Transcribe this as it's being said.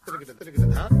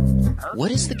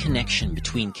What is the connection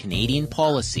between Canadian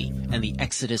policy and the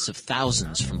exodus of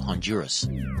thousands from Honduras?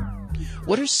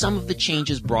 What are some of the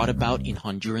changes brought about in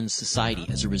Honduran society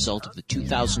as a result of the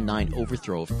 2009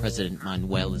 overthrow of President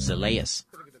Manuel Zelaya?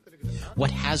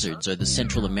 What hazards are the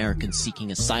Central Americans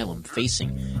seeking asylum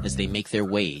facing as they make their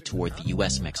way toward the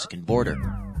U.S.-Mexican border?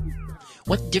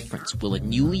 What difference will a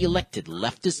newly elected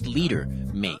leftist leader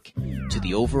make to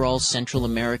the overall Central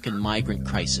American migrant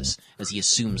crisis as he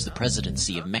assumes the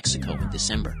presidency of Mexico in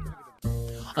December?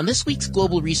 On this week's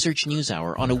Global Research News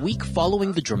Hour, on a week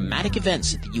following the dramatic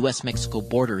events at the U.S.-Mexico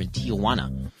border in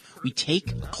Tijuana, we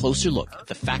take a closer look at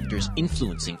the factors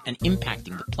influencing and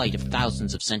impacting the plight of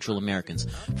thousands of Central Americans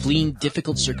fleeing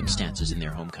difficult circumstances in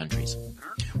their home countries.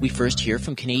 We first hear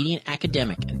from Canadian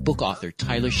academic and book author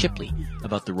Tyler Shipley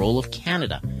about the role of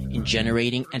Canada in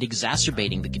generating and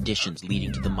exacerbating the conditions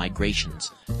leading to the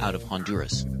migrations out of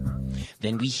Honduras.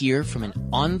 Then we hear from an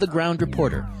on-the-ground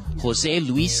reporter, Jose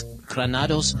Luis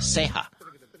Granados Ceja,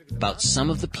 about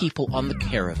some of the people on the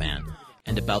caravan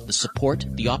and about the support,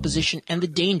 the opposition, and the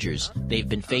dangers they've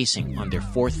been facing on their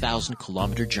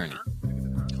 4,000-kilometer journey.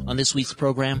 On this week's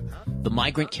program, the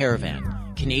migrant caravan,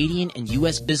 Canadian and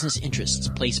U.S. business interests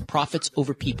place profits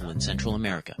over people in Central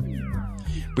America.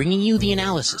 Bringing you the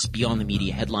analysis beyond the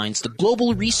media headlines, the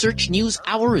Global Research News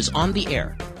Hour is on the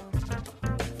air.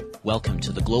 Welcome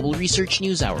to the Global Research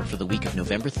News Hour for the week of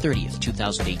November 30th,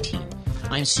 2018.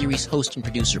 I'm series host and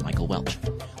producer Michael Welch.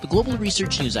 The Global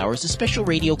Research News Hour is a special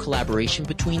radio collaboration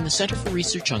between the Center for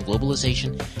Research on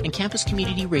Globalization and campus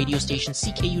community radio station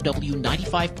CKUW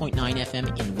 95.9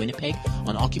 FM in Winnipeg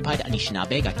on occupied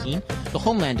Anishinaabe Gakin, the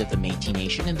homeland of the Métis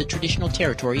Nation and the traditional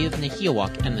territory of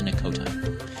Nahiawak and the Nakota.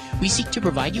 We seek to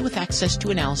provide you with access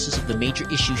to analysis of the major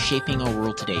issues shaping our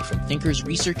world today from thinkers,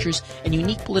 researchers, and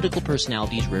unique political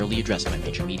personalities rarely addressed by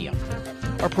major media.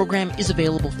 Our program is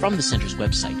available from the Center's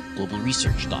website,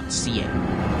 globalresearch.ca.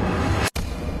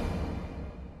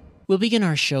 We'll begin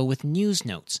our show with News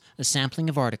Notes, a sampling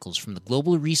of articles from the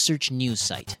Global Research News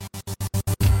site.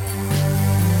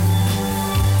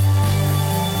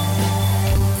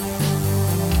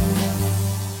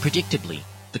 Predictably,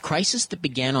 the crisis that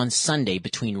began on Sunday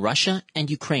between Russia and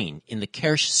Ukraine in the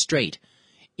Kerch Strait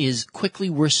is quickly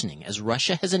worsening as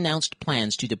Russia has announced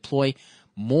plans to deploy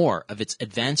more of its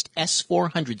advanced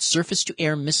S-400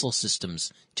 surface-to-air missile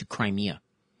systems to Crimea.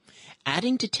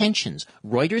 Adding to tensions,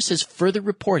 Reuters has further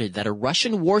reported that a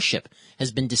Russian warship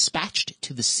has been dispatched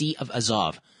to the Sea of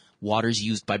Azov, waters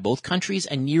used by both countries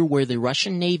and near where the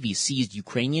Russian Navy seized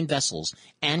Ukrainian vessels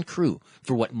and crew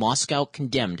for what Moscow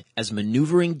condemned as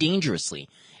maneuvering dangerously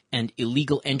and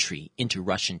illegal entry into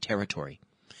Russian territory.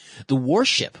 The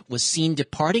warship was seen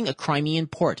departing a Crimean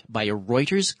port by a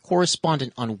Reuters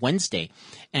correspondent on Wednesday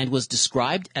and was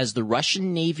described as the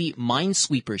Russian Navy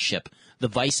minesweeper ship, the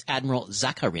Vice Admiral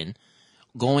Zakharin,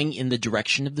 going in the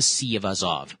direction of the Sea of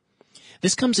Azov.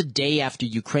 This comes a day after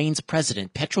Ukraine's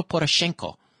President Petro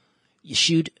Poroshenko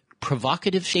issued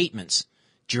provocative statements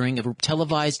during a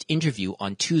televised interview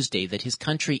on Tuesday that his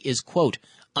country is, quote,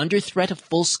 under threat of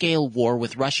full-scale war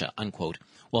with Russia, unquote,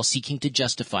 while seeking to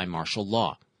justify martial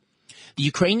law. The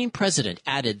Ukrainian president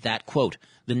added that, quote,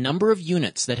 the number of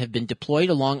units that have been deployed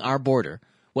along our border,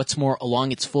 what's more,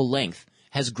 along its full length,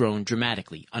 has grown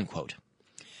dramatically, unquote.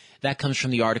 That comes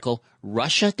from the article,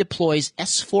 Russia deploys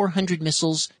S-400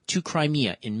 missiles to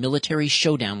Crimea in military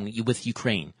showdown with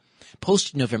Ukraine,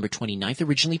 posted November 29th,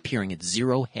 originally appearing at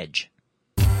Zero Hedge.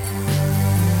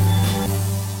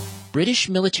 British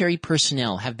military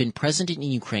personnel have been present in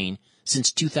Ukraine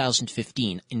since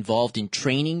 2015, involved in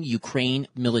training Ukraine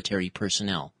military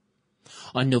personnel.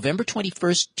 On November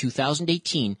 21st,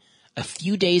 2018, a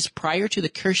few days prior to the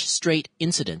Kerch Strait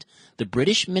incident, the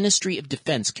British Ministry of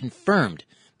Defence confirmed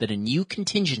that a new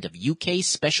contingent of UK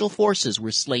Special Forces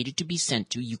were slated to be sent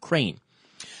to Ukraine.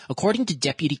 According to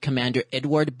Deputy Commander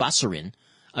Edward Basurin,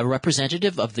 a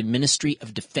representative of the Ministry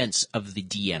of Defence of the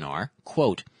DNR,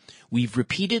 quote, we've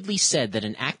repeatedly said that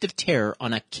an act of terror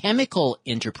on a chemical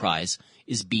enterprise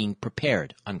is being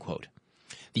prepared, unquote.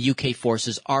 The UK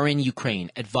forces are in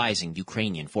Ukraine advising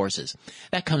Ukrainian forces.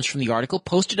 That comes from the article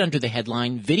posted under the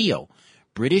headline, Video,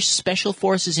 British Special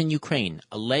Forces in Ukraine,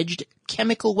 Alleged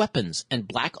Chemical Weapons and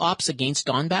Black Ops Against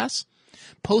Donbass,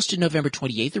 posted November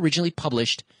 28th, originally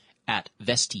published at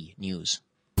Vesti News.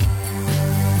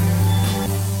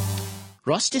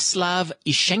 Rostislav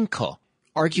Ishenko,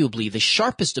 arguably the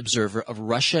sharpest observer of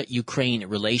Russia-Ukraine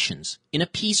relations, in a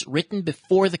piece written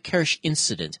before the Kerch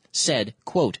incident, said,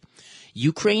 quote,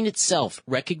 Ukraine itself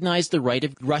recognized the right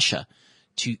of Russia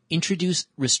to introduce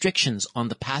restrictions on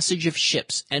the passage of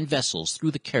ships and vessels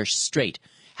through the Kerch Strait,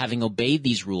 having obeyed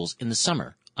these rules in the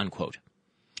summer, unquote.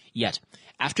 Yet,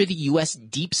 after the U.S.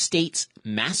 deep state's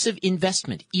massive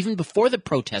investment, even before the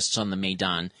protests on the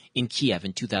Maidan in Kiev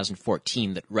in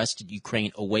 2014 that wrested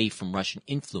Ukraine away from Russian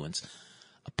influence,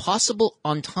 a possible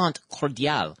entente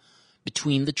cordiale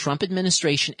between the Trump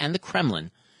administration and the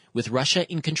Kremlin, with Russia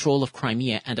in control of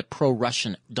Crimea and a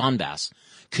pro-Russian Donbass,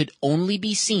 could only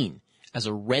be seen as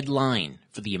a red line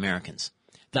for the Americans.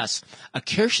 Thus, a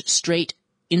Kerch Strait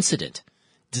incident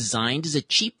designed as a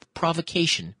cheap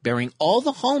provocation bearing all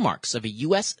the hallmarks of a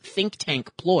U.S. think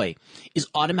tank ploy is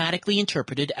automatically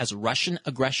interpreted as Russian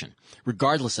aggression,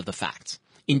 regardless of the facts.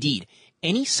 Indeed,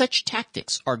 any such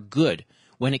tactics are good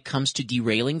when it comes to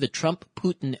derailing the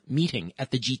Trump-Putin meeting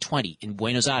at the G20 in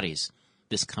Buenos Aires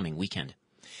this coming weekend.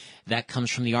 That comes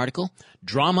from the article,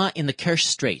 Drama in the Kerch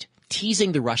Strait,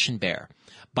 Teasing the Russian Bear,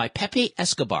 by Pepe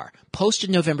Escobar, posted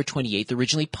November 28th,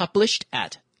 originally published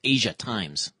at Asia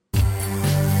Times.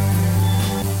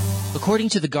 According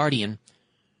to The Guardian,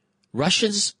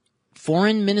 Russia's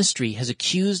foreign ministry has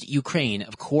accused Ukraine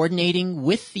of coordinating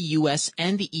with the U.S.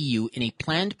 and the EU in a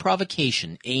planned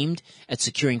provocation aimed at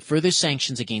securing further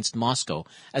sanctions against Moscow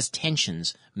as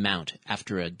tensions mount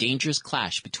after a dangerous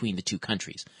clash between the two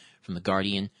countries. From The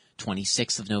Guardian,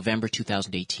 26th of November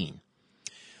 2018.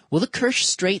 Will the Kerch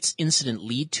Straits incident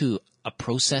lead to a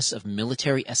process of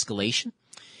military escalation?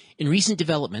 In recent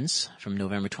developments, from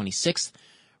November 26th,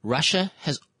 Russia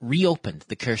has reopened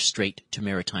the Kerch Strait to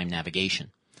maritime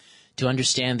navigation. To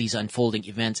understand these unfolding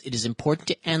events, it is important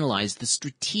to analyze the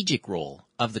strategic role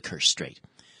of the Kerch Strait.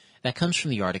 That comes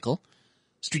from the article,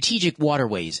 Strategic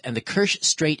Waterways and the Kerch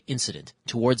Strait Incident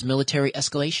Towards Military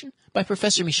Escalation by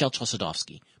Professor Michel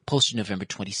Chossudovsky, posted November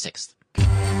 26th.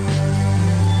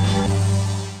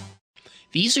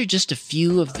 These are just a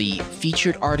few of the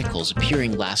featured articles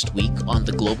appearing last week on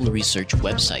the Global Research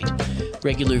website.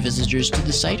 Regular visitors to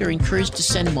the site are encouraged to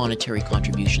send monetary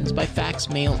contributions by fax,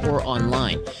 mail, or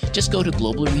online. Just go to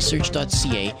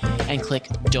globalresearch.ca and click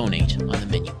Donate on the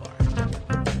menu bar.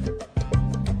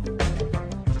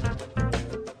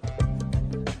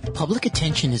 Public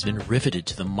attention has been riveted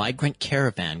to the migrant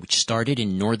caravan which started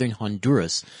in northern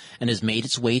Honduras and has made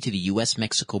its way to the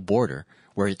U.S.-Mexico border,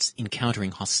 where it's encountering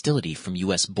hostility from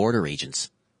U.S. border agents.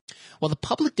 While the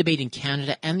public debate in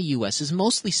Canada and the U.S. is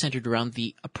mostly centered around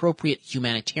the appropriate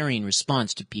humanitarian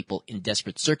response to people in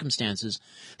desperate circumstances,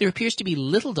 there appears to be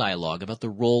little dialogue about the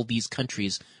role these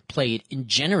countries played in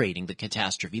generating the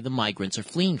catastrophe the migrants are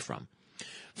fleeing from.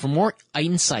 For more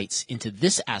insights into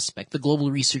this aspect, the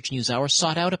Global Research News Hour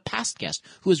sought out a past guest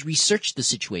who has researched the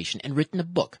situation and written a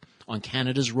book on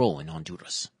Canada's role in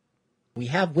Honduras. We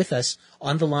have with us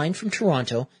on the line from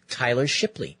Toronto, Tyler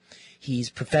Shipley. He's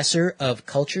professor of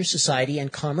culture, society,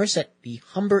 and commerce at the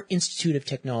Humber Institute of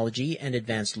Technology and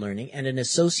Advanced Learning and an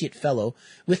associate fellow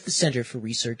with the Center for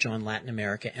Research on Latin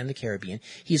America and the Caribbean.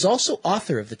 He is also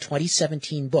author of the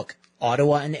 2017 book,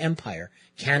 Ottawa and Empire,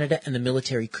 Canada and the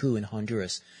Military Coup in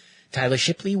Honduras. Tyler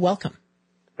Shipley, welcome.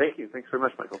 Thank you. Thanks very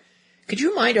much, Michael. Could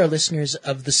you remind our listeners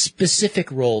of the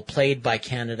specific role played by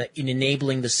Canada in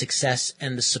enabling the success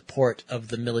and the support of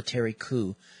the military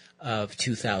coup of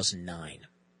 2009?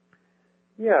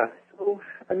 Yeah. So,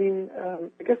 I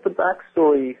guess the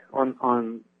backstory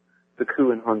on the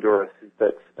coup in Honduras is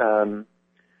that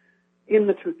in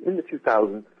the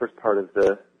 2000s, the first part of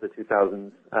the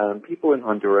 2000s, people in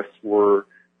Honduras were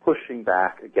pushing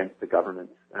back against the government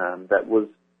that was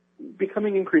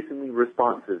becoming increasingly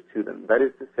responsive to them. That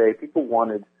is to say, people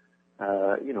wanted,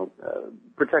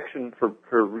 protection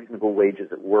for reasonable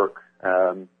wages at work,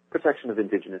 protection of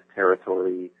indigenous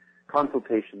territory,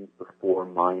 consultations before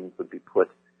mines would be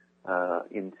put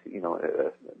into,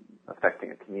 affecting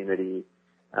a community,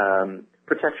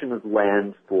 protection of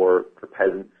land for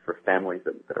peasants, for families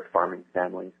that are farming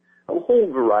families, a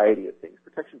whole variety of things,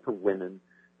 protection for women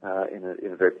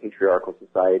in a very patriarchal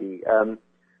society,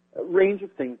 a range of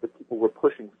things that people were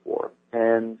pushing for.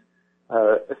 And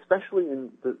especially in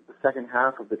the second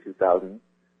half of the 2000s,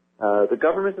 the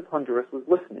government of Honduras was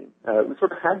listening. We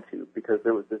sort of had to, because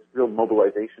there was this real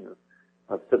mobilization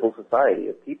of civil society,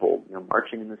 of people,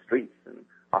 marching in the streets and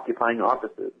occupying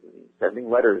offices and sending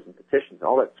letters and petitions,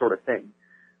 all that sort of thing.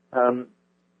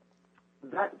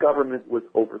 That government was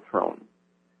overthrown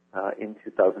in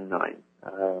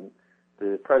 2009.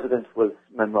 The president was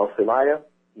Manuel Zelaya.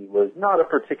 He was not a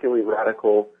particularly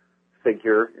radical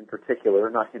figure in particular,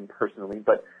 not him personally,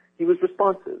 but he was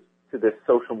responsive to this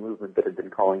social movement that had been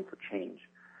calling for change.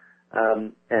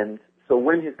 And so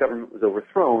when his government was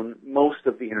overthrown, most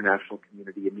of the international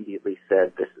community immediately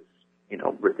said, this is,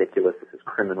 ridiculous, this is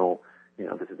criminal,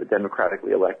 this is a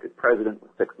democratically elected president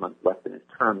with 6 months left in his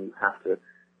term, you have to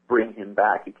bring him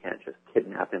back. You can't just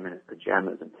kidnap him in his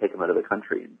pajamas and take him out of the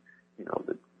country and,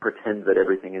 pretend that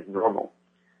everything is normal.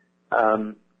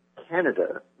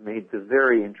 Canada made the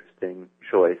very interesting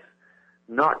choice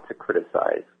not to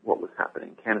criticize what was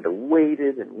happening. Canada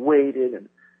waited and waited and,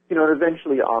 it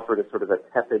eventually offered a sort of a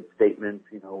tepid statement,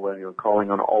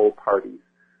 calling on all parties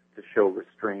to show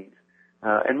restraint.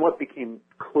 And what became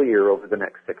clear over the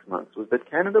next 6 months was that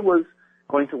Canada was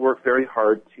going to work very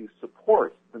hard to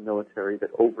support the military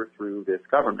that overthrew this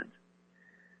government.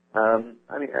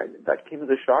 That came as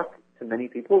a shock to many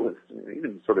people. It was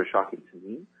even sort of shocking to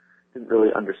me. Didn't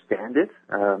really understand it.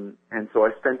 And so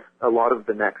I spent a lot of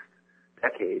the next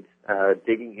decade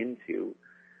digging into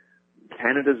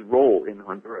Canada's role in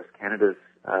Honduras, Canada's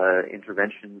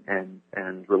intervention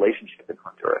and relationship in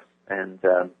Honduras. And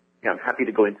I'm happy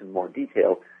to go into more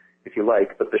detail if you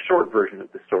like, but the short version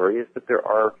of the story is that there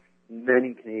are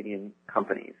many Canadian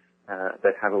companies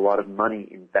that have a lot of money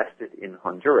invested in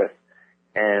Honduras,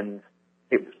 and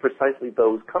it was precisely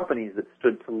those companies that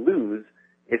stood to lose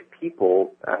if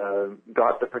people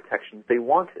got the protections they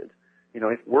wanted.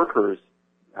 If workers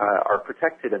are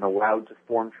protected and allowed to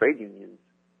form trade unions,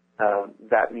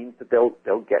 that means that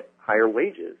they'll get higher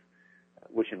wages,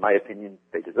 which in my opinion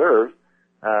they deserve.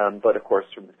 But of course,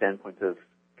 from the standpoint of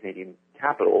Canadian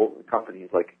capital,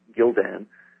 companies like Gildan,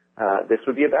 this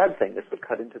would be a bad thing. This would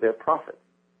cut into their profits.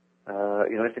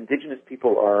 If Indigenous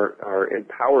people are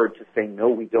empowered to say, no,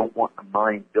 we don't want a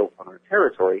mine built on our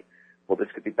territory, well,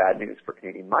 this could be bad news for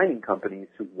Canadian mining companies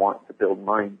who want to build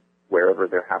mines wherever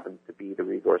there happens to be the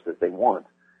resources they want.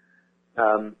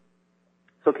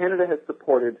 So Canada has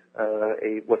supported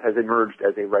what has emerged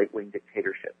as a right-wing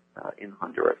dictatorship in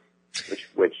Honduras,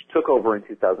 which took over in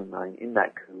 2009 in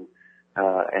that coup,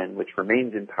 and which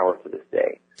remains in power to this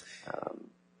day.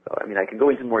 I can go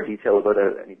into more detail about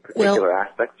any particular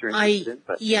aspects you're interested in.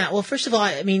 But. Yeah, well, first of all,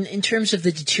 in terms of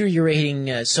the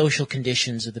deteriorating social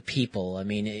conditions of the people,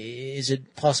 is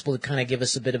it possible to kind of give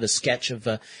us a bit of a sketch of,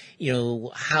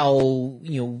 how,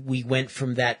 we went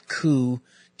from that coup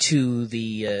to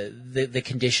the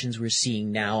conditions we're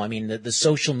seeing now? The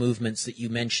social movements that you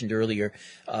mentioned earlier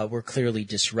were clearly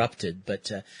disrupted,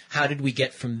 but how did we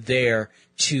get from there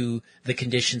to the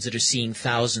conditions that are seeing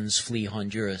thousands flee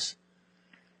Honduras?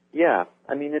 Yeah,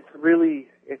 it's a really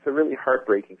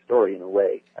heartbreaking story in a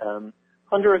way.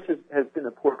 Honduras has been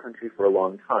a poor country for a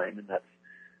long time, and that's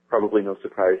probably no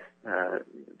surprise to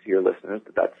your listeners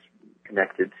that that's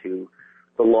connected to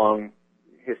the long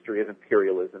history of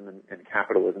imperialism and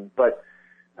capitalism. But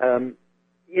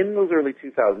in those early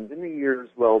 2000s, in the years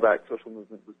while that social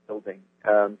movement was building,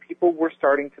 people were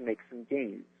starting to make some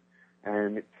gains,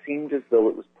 and it seemed as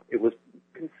though it was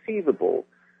conceivable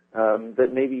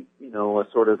that maybe, a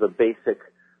sort of a basic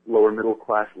lower middle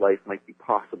class life might be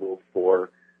possible for,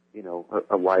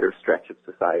 a wider stretch of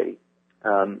society.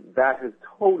 That has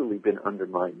totally been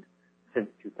undermined since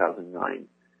 2009.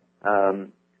 A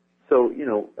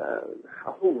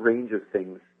whole range of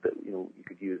things that, you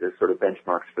could use as sort of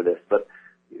benchmarks for this, but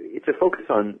to focus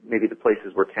on maybe the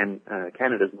places where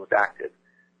Canada's most active,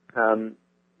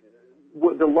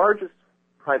 the largest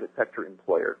private sector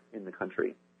employer in the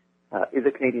country is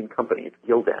a Canadian company. It's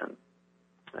Gildan.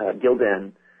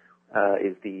 Gildan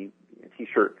is the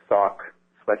T-shirt, sock,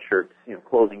 sweatshirt,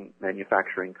 clothing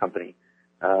manufacturing company.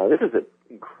 This is an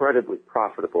incredibly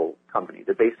profitable company.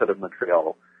 They're based out of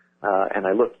Montreal, and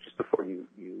I looked just before you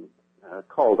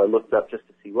called. I looked up just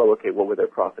to see, what were their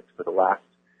profits for the last,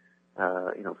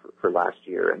 for last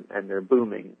year, and they're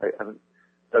booming. I haven't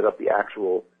dug up the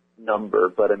actual number,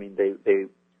 but they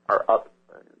are up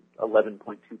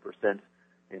 11.2%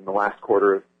 in the last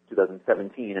quarter of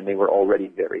 2017, and they were already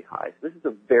very high. So this is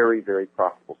a very, very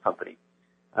profitable company.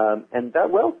 And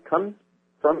that wealth comes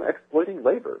from exploiting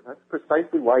labor. That's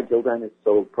precisely why Gildan is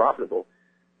so profitable.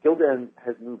 Gildan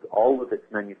has moved all of its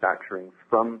manufacturing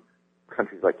from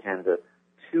countries like Canada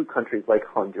to countries like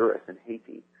Honduras and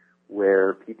Haiti,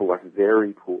 where people are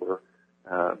very poor.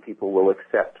 People will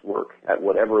accept work at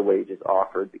whatever wage is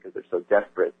offered because they're so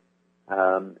desperate.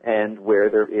 And where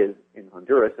there is, in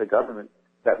Honduras, a government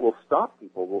that will stop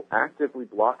people, will actively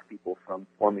block people from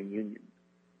forming unions.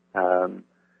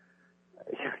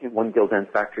 In one Gildan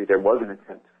factory, there was an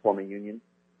attempt to form a union,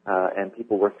 and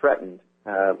people were threatened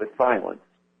with violence.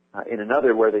 In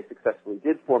another, where they successfully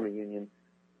did form a union,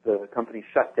 the company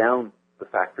shut down the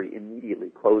factory, immediately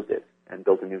closed it, and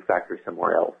built a new factory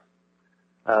somewhere else.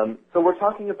 So we're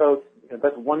talking about,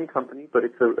 that's one company, but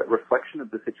it's a reflection of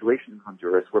the situation in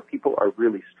Honduras where people are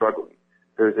really struggling.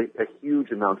 There's a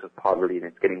huge amount of poverty, and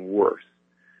it's getting worse.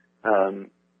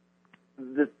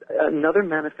 Another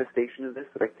manifestation of this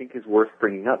that I think is worth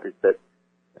bringing up is that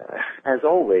as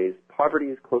always, poverty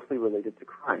is closely related to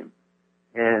crime.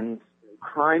 And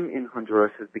crime in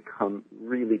Honduras has become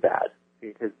really bad.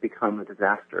 It has become a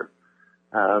disaster.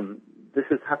 This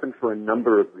has happened for a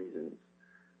number of reasons.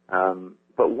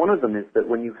 But one of them is that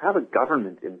when you have a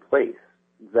government in place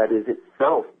that is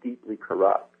itself deeply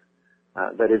corrupt,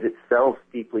 that is itself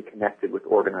deeply connected with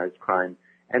organized crime,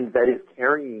 and that is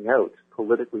carrying out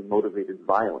politically motivated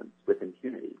violence with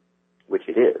impunity, which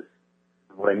it is.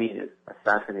 And what I mean is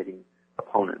assassinating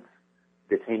opponents,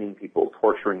 detaining people,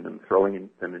 torturing them, throwing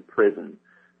them in prison.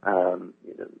 A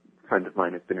friend of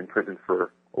mine has been in prison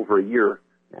for over a year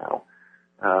now.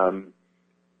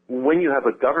 When you have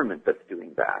a government that's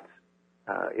doing that,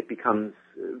 it becomes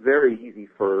very easy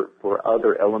for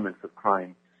other elements of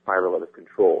crime to spiral out of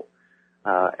control.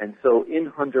 And so in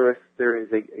Honduras, there is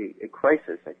a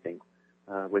crisis, I think,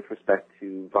 with respect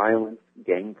to violence,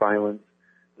 gang violence,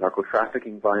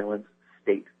 narco-trafficking violence,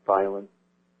 state violence.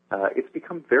 It's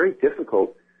become very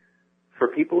difficult for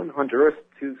people in Honduras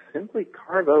to simply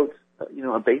carve out,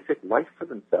 a basic life for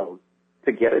themselves,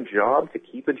 to get a job, to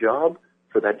keep a job,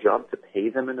 for that job to pay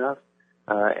them enough,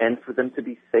 and for them to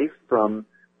be safe from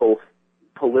both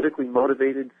politically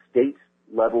motivated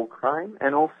state-level crime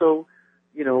and also,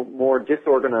 more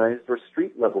disorganized or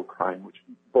street-level crime, which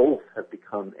both have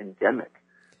become endemic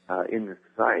in the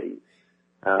society.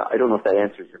 I don't know if that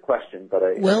answers your question, but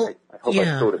I hope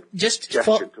I sort of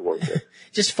gestured towards it.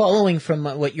 Just following from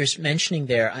what you're mentioning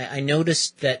there, I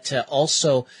noticed that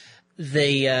also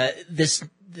the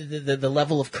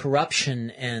level of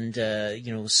corruption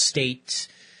and state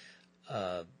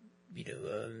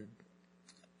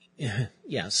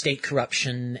state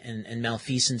corruption and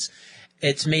malfeasance.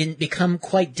 It's become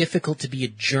quite difficult to be a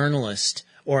journalist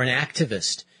or an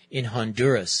activist in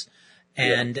Honduras.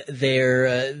 And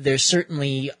there's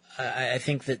certainly, I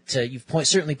think that you've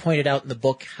certainly pointed out in the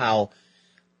book how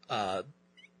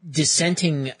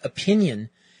dissenting opinion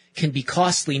can be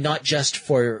costly, not just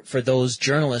for those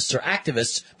journalists or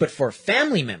activists, but for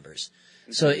family members.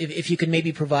 So if you could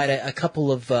maybe provide a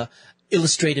couple of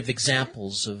illustrative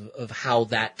examples of how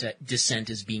that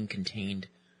dissent is being contained.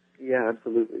 Yeah,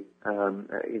 absolutely.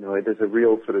 There's a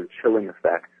real sort of chilling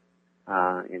effect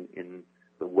in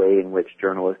the way in which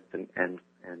journalists and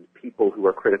people who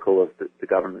are critical of the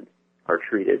government are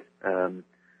treated.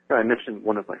 I mentioned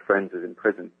one of my friends is in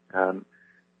prison.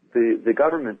 The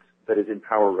government that is in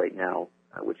power right now,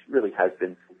 which really has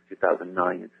been since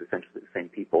 2009, it's essentially the same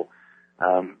people.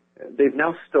 They've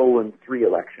now stolen 3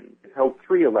 elections. They've held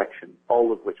 3 elections,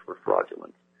 all of which were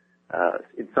fraudulent.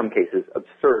 In some cases,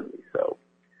 absurdly so.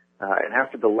 And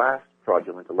after the last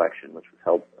fraudulent election, which was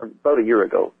held about a year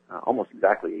ago, almost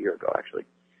exactly a year ago, actually,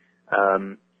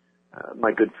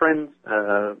 my good friend,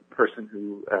 person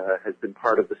who has been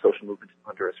part of the social movement in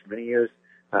Honduras for many years,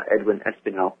 Edwin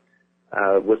Espinal,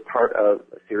 was part of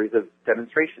a series of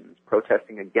demonstrations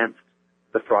protesting against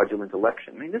the fraudulent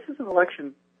election. I mean, this is an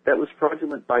election that was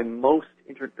fraudulent by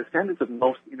the standards of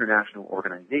most international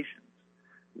organizations.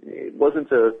 It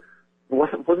wasn't a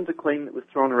claim that was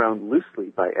thrown around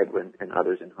loosely by Edwin and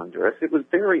others in Honduras. It was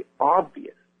very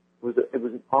obvious. It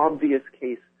was an obvious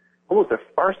case, almost a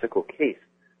farcical case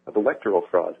of electoral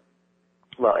fraud.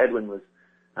 Well, Edwin was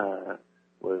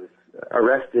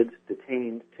arrested,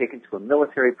 detained, taken to a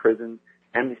military prison.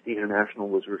 Amnesty International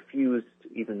was refused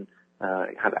to even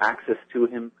have access to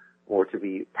him or to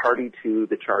be party to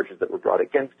the charges that were brought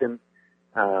against him.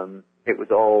 It was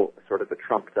all sort of a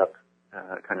trumped-up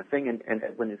kind of thing, and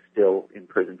Edwin is still in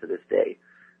prison to this day.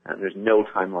 There's no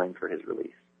timeline for his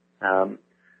release.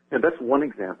 That's one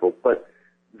example, but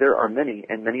there are many,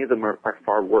 and many of them are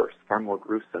far worse, far more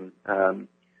gruesome.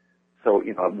 So,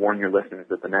 I'll warn your listeners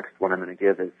that the next one I'm going to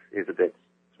give is a bit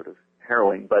sort of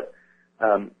harrowing, but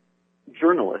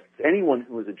journalists, anyone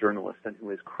who is a journalist and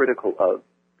who is critical of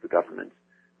the government,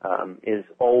 is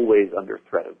always under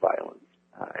threat of violence.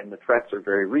 And the threats are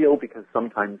very real because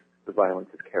sometimes the violence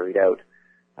is carried out.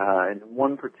 And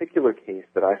one particular case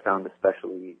that I found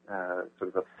especially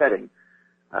sort of upsetting,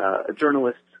 a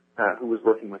journalist who was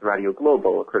working with Radio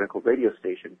Globo, a critical radio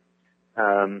station,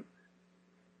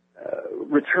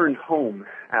 returned home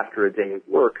after a day of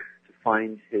work to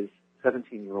find his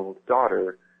 17-year-old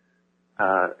daughter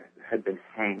had been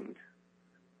hanged,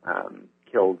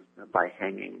 killed by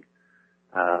hanging.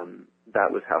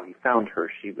 That was how he found her.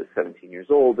 She was 17 years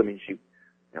old. I mean,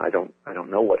 I don't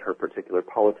know what her particular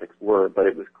politics were, but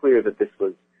it was clear that this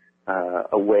was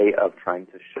a way of trying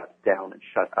to shut down and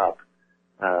shut up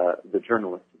the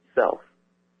journalist himself.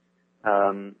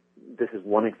 This is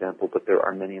one example, but there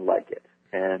are many like it.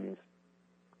 And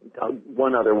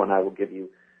one other one I will give you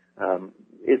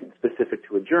isn't specific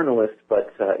to a journalist,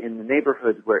 but in the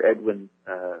neighborhood where Edwin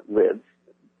lived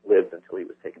until he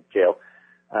was taken to jail,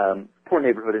 poor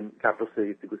neighborhood in capital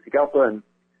city Tegucigalpa, and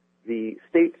the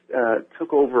state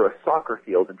took over a soccer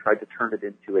field and tried to turn it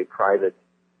into a private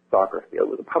soccer field.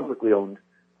 It was a publicly owned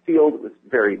field. It was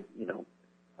very,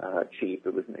 cheap.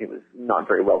 It was not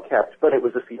very well kept, but it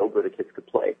was a field where the kids could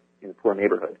play in a poor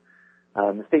neighborhood.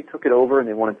 The state took it over and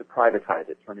they wanted to privatize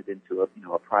it, turn it into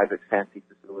a private fancy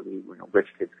facility where rich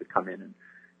kids could come in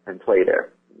and play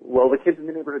there. Well, the kids in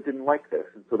the neighborhood didn't like this,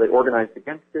 and so they organized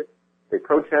against it. They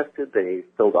protested. They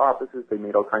filled offices. They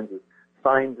made all kinds of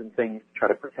signs and things to try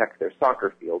to protect their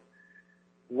soccer field.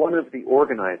 One of the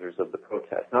organizers of the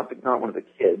protest, not one of the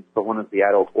kids, but one of the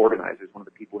adult organizers, one of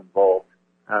the people involved,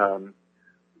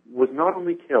 was not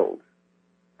only killed,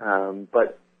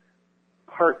 but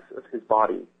parts of his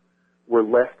body were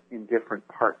left in different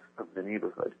parts of the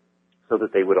neighborhood so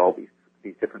that they would all be,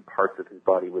 these different parts of his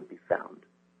body would be found.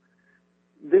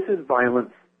 This is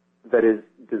violence that is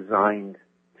designed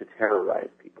to terrorize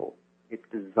people. It's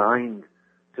designed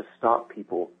to stop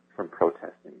people from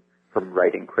protesting, from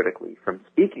writing critically, from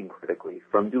speaking critically,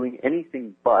 from doing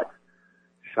anything but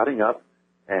shutting up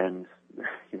and,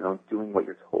 doing what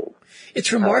you're told.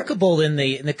 It's remarkable in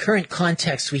the current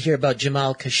context we hear about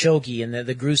Jamal Khashoggi and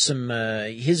the gruesome,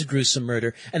 his gruesome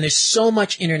murder, and there's so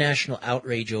much international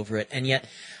outrage over it, and yet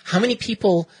how many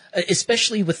people,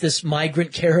 especially with this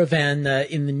migrant caravan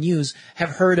in the news,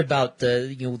 have heard about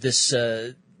this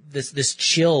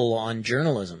chill on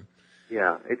journalism?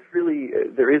 Yeah, it's really,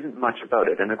 there isn't much about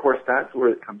it. And of course, that's where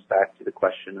it comes back to the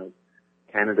question of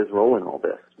Canada's role in all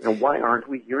this. Why aren't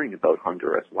we hearing about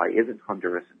Honduras? Why isn't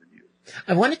Honduras in the news?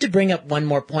 I wanted to bring up one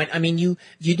more point. I mean, you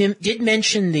did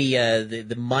mention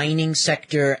the mining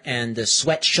sector and the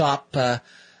sweatshop,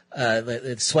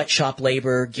 the sweatshop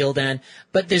labor, Gildan.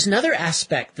 But there's another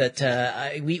aspect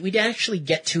that we actually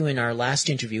get to in our last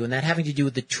interview, and that having to do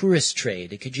with the tourist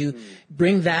trade. Could you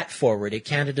bring that forward,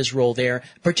 Canada's role there,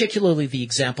 particularly the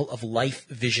example of Life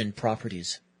Vision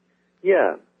Properties?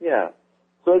 Yeah.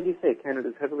 So as you say,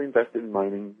 Canada's heavily invested in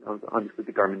mining, obviously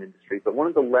the garment industry, but one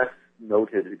of the less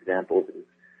noted examples is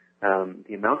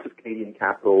the amount of Canadian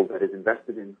capital that is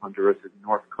invested in Honduras'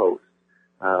 north coast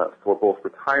for both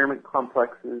retirement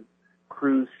complexes,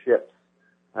 cruise ships,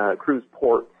 cruise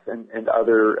ports, and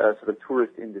other sort of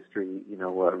tourist industry,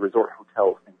 resort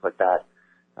hotels, things like that.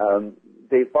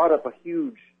 They bought up a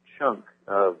huge chunk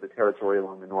of the territory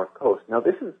along the north coast. Now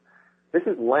this is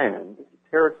land, this is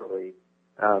territory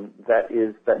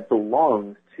that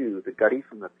belongs to the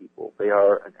Garifuna people. They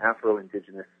are an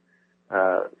Afro-Indigenous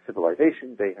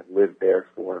civilization. They have lived there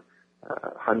for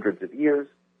hundreds of years.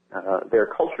 Their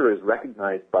culture is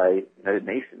recognized by United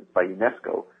Nations, by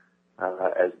UNESCO,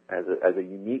 as a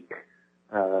unique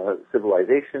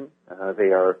civilization.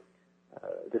 They are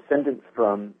descendants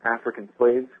from African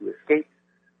slaves who escaped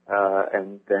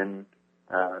and then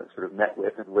sort of met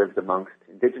with and lived amongst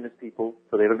indigenous people.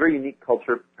 So they have a very unique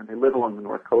culture, and they live along the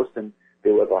north coast, and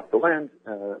they live off the land,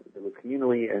 they live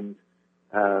communally, and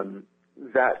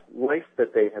that life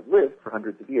that they have lived for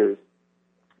hundreds of years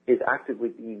is actively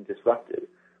being disrupted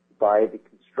by the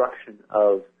construction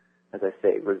of, as I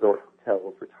say, resort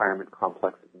hotels, retirement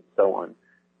complexes, and so on.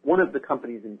 One of the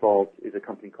companies involved is a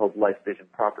company called Life Vision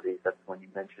Properties. That's the one you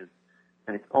mentioned.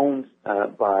 And it's owned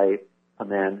by a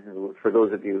man who, for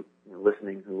those of you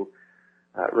listening who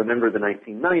remember the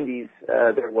 1990s,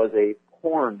 there was a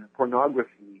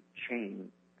pornography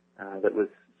chain that was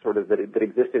that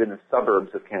existed in the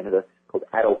suburbs of Canada called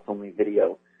Adults Only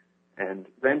Video. And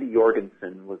Randy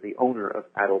Jorgensen was the owner of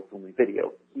Adults Only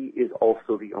Video. He is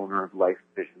also the owner of Life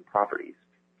Vision Properties.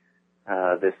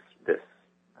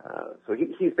 So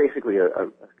he's basically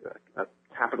a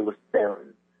capitalist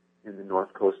baron in the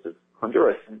north coast of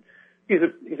Honduras, and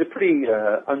he's a pretty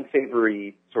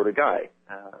unsavory sort of guy.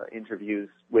 Interviews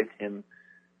with him,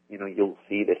 you'll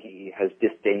see that he has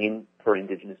disdain for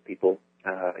indigenous people.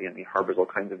 He harbors all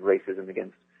kinds of racism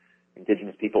against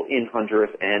indigenous people in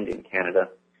Honduras and in Canada.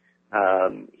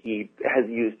 He has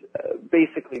used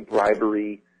basically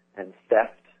bribery and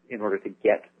theft in order to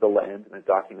get the land, and I've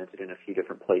documented in a few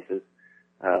different places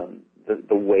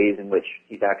the ways in which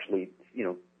he's actually,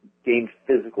 gained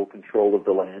physical control of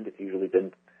the land. It's usually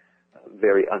been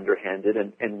very underhanded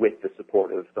and with the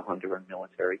support of the Honduran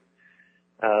military.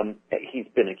 He's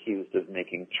been accused of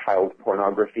making child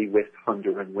pornography with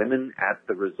Honduran women at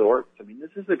the resorts. I mean,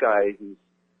 this is a guy who's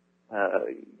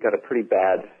got a pretty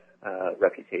bad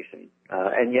reputation,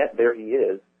 and yet there he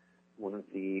is, one of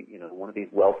these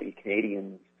wealthy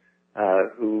Canadians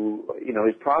who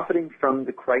is profiting from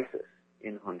the crisis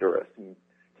in Honduras. And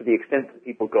to the extent that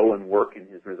people go and work in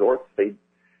his resorts,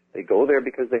 they go there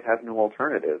because they have no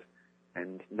alternative.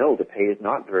 And no, the pay is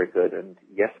not very good. And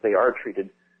yes, they are treated,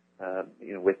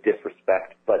 with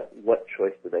disrespect. But what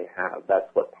choice do they have? That's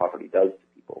what poverty does to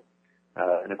people.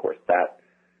 And of course, that,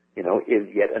 is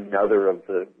yet another of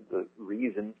the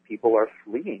reasons people are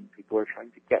fleeing. People are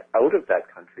trying to get out of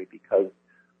that country because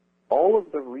all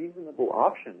of the reasonable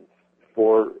options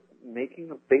for making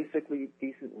a basically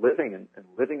decent living and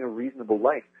living a reasonable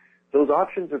life, those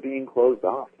options are being closed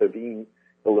off. They're being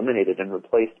eliminated and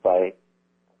replaced by,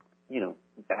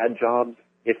 bad jobs,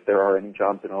 if there are any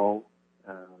jobs at all.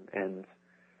 And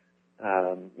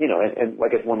I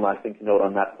guess one last thing to note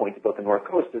on that point about the North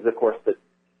Coast is, of course, that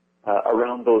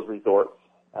around those resorts,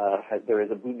 there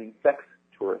is a booming sex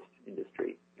tourist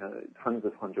industry. Tons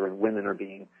of Honduran women are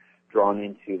being drawn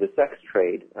into the sex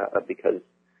trade because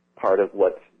part of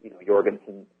what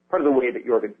part of the way that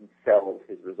Jorgensen sells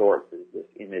his resorts is this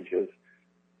image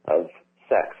of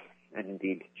sex, and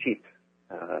indeed cheap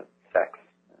sex.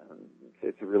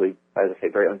 It's a really, as I say,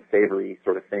 very unsavory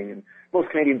sort of thing, and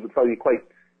most Canadians would probably be quite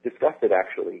disgusted,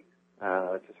 actually,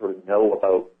 to sort of know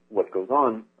about what goes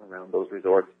on around those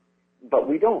resorts. But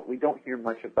we don't hear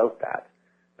much about that,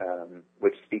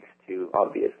 which speaks to,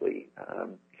 obviously,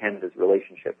 Canada's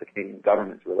relationship, the Canadian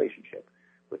government's relationship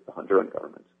with the Honduran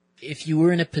government. If you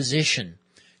were in a position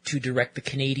to direct the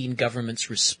Canadian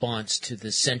government's response to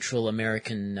the Central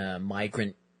American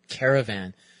migrant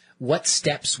caravan, what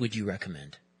steps would you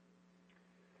recommend?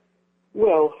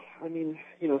 Well,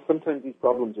 sometimes these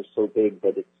problems are so big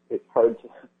that it's hard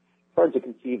to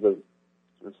conceive of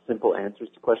sort of simple answers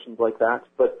to questions like that.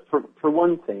 But for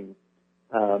one thing,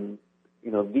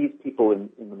 these people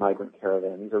in the migrant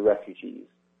caravan, these are refugees.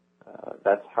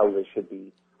 That's how they should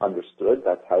be understood.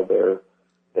 That's how their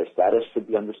status should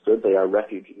be understood. They are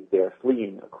refugees. They are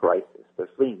fleeing a crisis. They're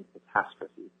fleeing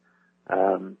catastrophe.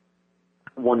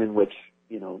 One in which,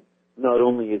 not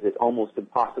only is it almost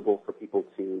impossible for people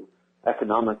to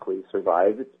economically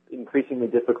survive, it's increasingly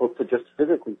difficult to just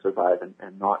physically survive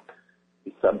and not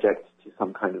be subject to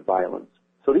some kind of violence.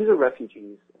 So these are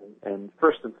refugees, and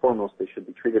first and foremost, they should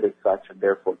be treated as such and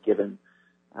therefore given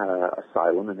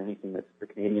asylum, and anything that the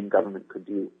Canadian government could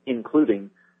do,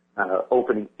 including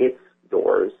opening its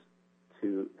doors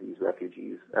to these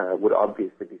refugees, would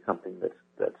obviously be something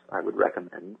that I would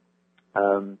recommend.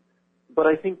 But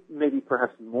I think maybe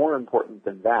perhaps more important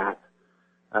than that,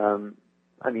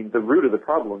 the root of the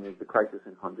problem is the crisis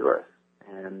in Honduras,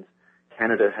 and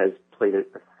Canada has played a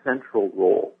central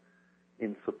role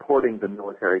in supporting the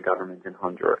military government in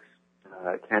Honduras.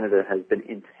 Canada has been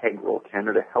integral.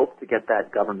 Canada helped to get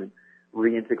that government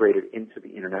reintegrated into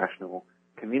the international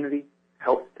community,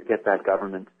 helped to get that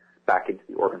government back into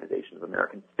the Organization of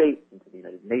American States, into the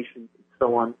United Nations, and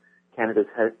so on. Canada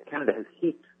has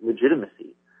heaped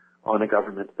legitimacy on a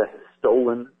government that has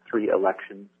stolen 3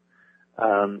 elections.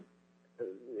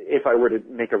 If I were to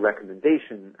make a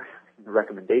recommendation, the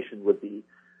recommendation would be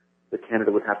that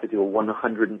Canada would have to do a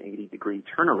 180-degree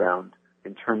turnaround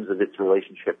in terms of its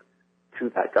relationship to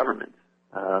that government.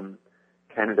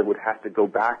 Canada would have to go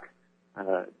back,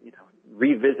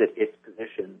 revisit its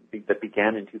position that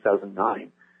began in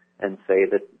 2009 and say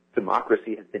that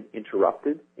democracy has been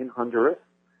interrupted in Honduras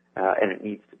and it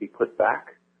needs to be put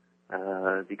back.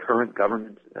 The current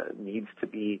government needs to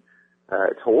be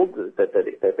told that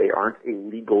they aren't a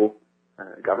legal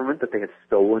government, that they have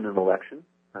stolen an election,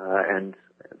 and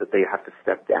that they have to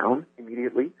step down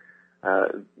immediately.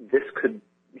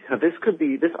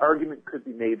 This argument could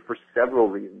be made for several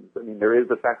reasons. There is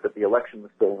the fact that the election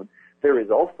was stolen. There is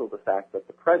also the fact that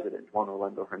the president, Juan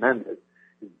Orlando Hernandez,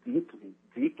 is deeply,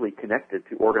 deeply connected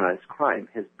to organized crime.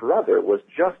 His brother was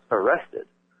just arrested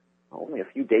only a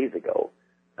few days ago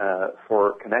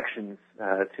for connections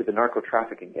to the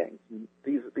narco-trafficking gangs.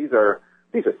 These are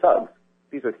thugs.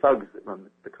 These are thugs that run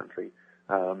the country,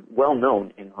 well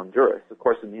known in Honduras. Of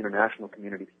course, in the international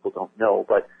community, people don't know,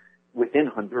 but within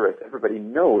Honduras, everybody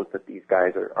knows that these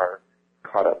guys are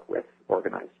caught up with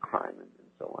organized crime and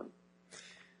so on.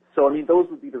 So, those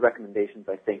would be the recommendations,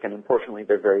 I think, and unfortunately,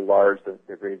 they're very large,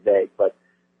 they're very vague, but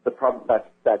the problem,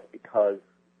 that's because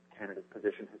Canada's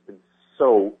position has been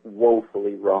so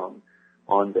woefully wrong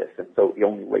on this, and so the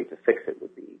only way to fix it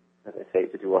would be, as I say,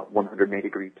 to do a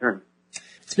 180-degree turn.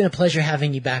 It's been a pleasure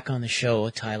having you back on the show,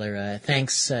 Tyler.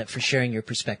 Thanks for sharing your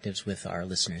perspectives with our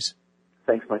listeners.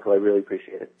 Thanks, Michael. I really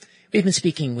appreciate it. We've been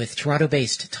speaking with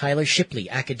Toronto-based Tyler Shipley,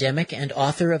 academic and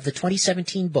author of the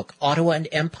 2017 book, Ottawa and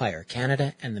Empire,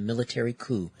 Canada and the Military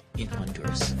Coup in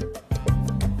Honduras.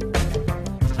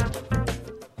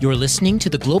 You're listening to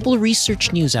the Global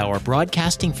Research News Hour,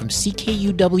 broadcasting from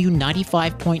CKUW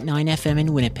 95.9 FM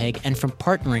in Winnipeg and from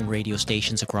partnering radio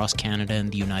stations across Canada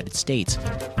and the United States.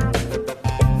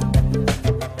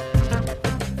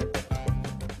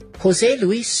 Jose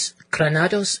Luis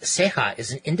Granados Ceja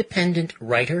is an independent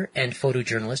writer and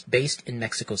photojournalist based in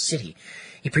Mexico City.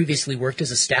 He previously worked as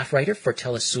a staff writer for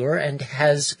Telesur and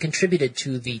has contributed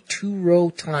to the Two Row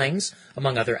Times,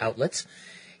 among other outlets.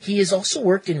 He has also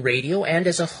worked in radio and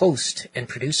as a host and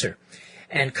producer,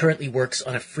 and currently works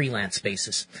on a freelance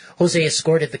basis. Jose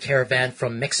escorted the caravan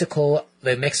from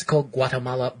the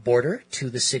Mexico-Guatemala border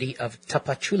to the city of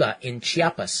Tapachula in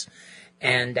Chiapas,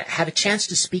 and had a chance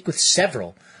to speak with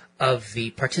several of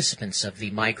the participants of the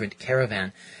migrant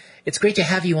caravan. It's great to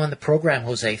have you on the program,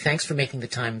 Jose. Thanks for making the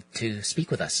time to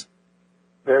speak with us.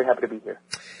 Very happy to be here.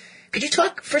 Could you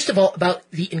talk, first of all, about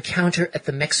the encounter at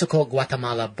the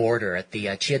Mexico-Guatemala border, at the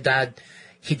Ciudad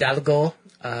Hidalgo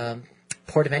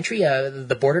port of entry,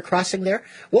 the border crossing there?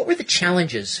 What were the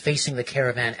challenges facing the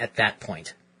caravan at that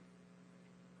point?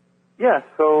 Yeah,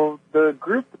 so the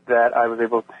group that I was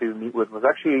able to meet with was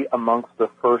actually amongst the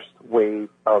first wave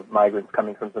of migrants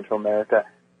coming from Central America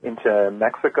into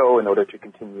Mexico in order to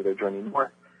continue their journey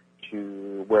north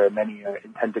to where many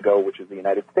intend to go, which is the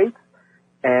United States.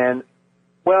 And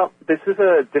well, this is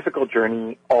a difficult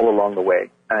journey all along the way.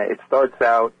 It starts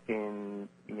out in,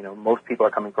 most people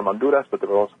are coming from Honduras, but there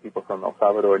are also people from El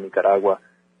Salvador, Nicaragua,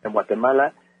 and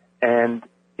Guatemala. And,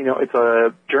 it's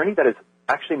a journey that is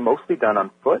actually mostly done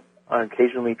on foot.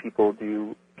 Occasionally people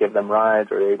do give them rides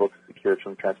or they're able to secure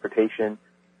some transportation.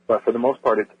 But for the most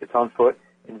part, it's on foot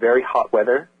in very hot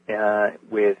weather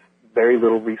with very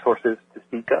little resources to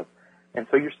speak of. And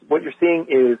so what you're seeing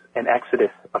is an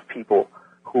exodus of people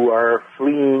who are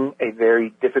fleeing a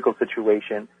very difficult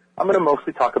situation. I'm going to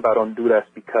mostly talk about Honduras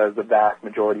because the vast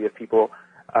majority of people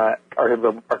are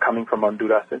coming from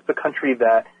Honduras. It's a country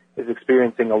that is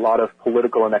experiencing a lot of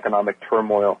political and economic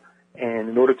turmoil. And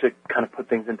in order to kind of put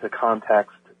things into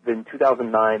context, in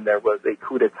 2009 there was a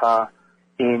coup d'etat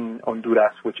in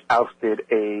Honduras which ousted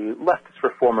a leftist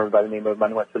reformer by the name of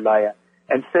Manuel Zelaya.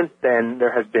 And since then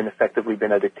there has effectively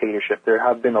been a dictatorship. There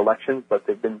have been elections, but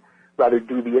they've been rather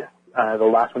dubious. The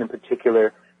last one in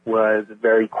particular was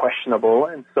very questionable,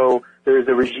 and so there is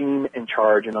a regime in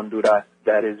charge in Honduras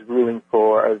that is ruling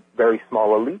for a very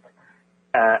small elite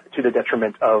to the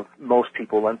detriment of most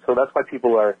people, and so that's why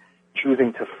people are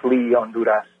choosing to flee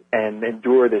Honduras and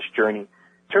endure this journey.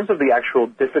 In terms of the actual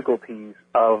difficulties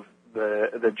of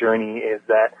the journey is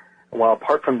that, well,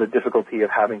 apart from the difficulty of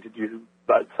having to do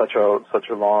such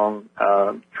a long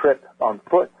trip on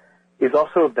foot, is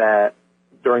also that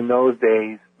during those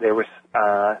days there was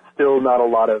still not a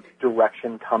lot of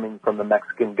direction coming from the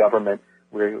Mexican government.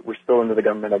 We're still under the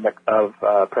government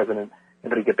of President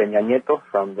Enrique Peña Nieto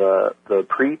from the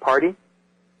PRI party.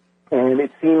 And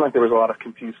it seemed like there was a lot of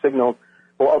confused signals.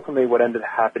 Well, ultimately what ended up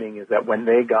happening is that when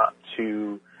they got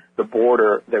to the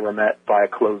border, they were met by a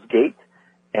closed gate,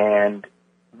 and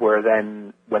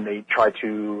when they tried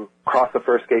to cross the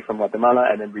first gate from Guatemala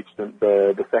and then reach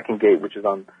the second gate, which is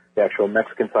on the actual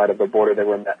Mexican side of the border, they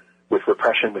were met with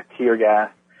repression, with tear gas.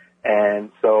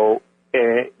 And so,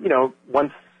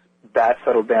 once that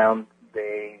settled down,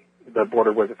 the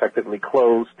border was effectively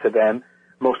closed to them.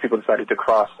 Most people decided to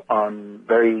cross on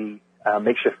very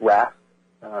makeshift rafts,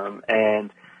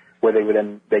 and where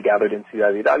they gathered in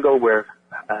Ciudad Hidalgo, where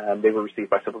they were received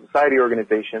by civil society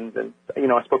organizations. And,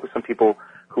 I spoke with some people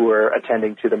who were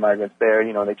attending to the migrants there.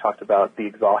 They talked about the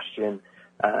exhaustion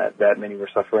that many were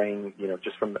suffering,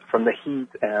 just from the heat.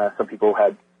 Some people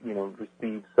had,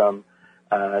 received some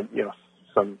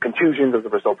contusions as a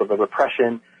result of the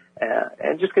repression,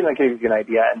 and just to give you an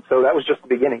idea. And so that was just the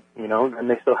beginning, and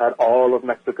they still had all of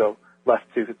Mexico left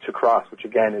to cross, which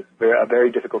again is a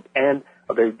very difficult and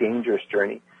a very dangerous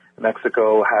journey.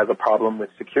 Mexico has a problem with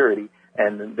security,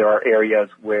 and there are areas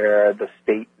where the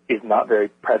state is not very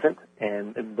present,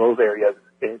 and in those areas,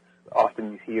 it's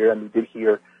often you hear, and we did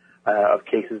hear, of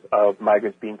cases of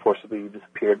migrants being forcibly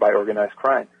disappeared by organized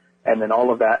crime. And then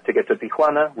all of that to get to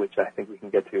Tijuana, which I think we can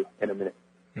get to in a minute.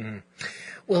 Mm-hmm.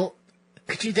 Well,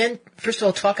 could you then, first of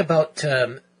all, talk about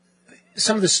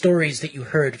some of the stories that you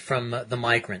heard from the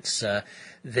migrants? Are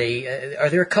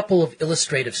there a couple of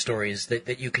illustrative stories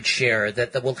that you could share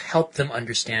that will help them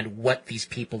understand what these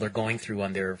people are going through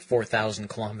on their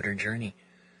 4,000-kilometer journey?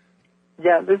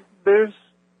 Yeah, there's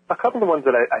a couple of ones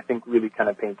that I think really kind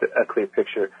of paint a clear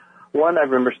picture. One, I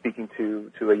remember speaking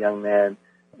to a young man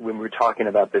when we were talking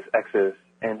about this exodus,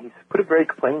 and he put it very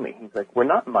plainly. He's like, we're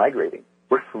not migrating,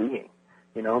 we're fleeing.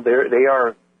 They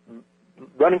are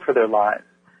running for their lives.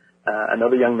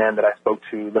 another young man that I spoke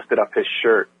to lifted up his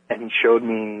shirt, and he showed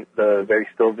me the very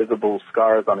still visible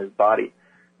scars on his body,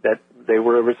 that they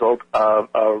were a result of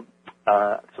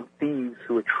some thieves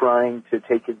who were trying to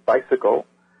take his bicycle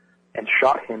and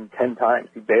shot him 10 times.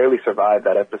 He barely survived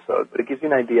that episode. But it gives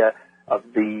you an idea of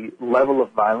the level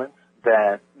of violence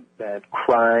that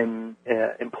crime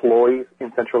employs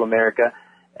in Central America,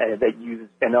 that uses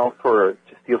NL to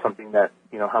steal something that,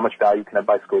 how much value can a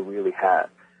bicycle really have.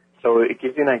 So it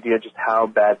gives you an idea just how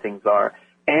bad things are.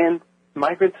 And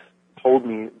migrants told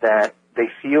me that they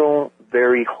feel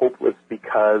very hopeless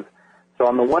because, so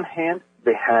on the one hand,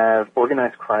 they have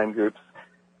organized crime groups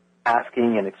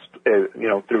asking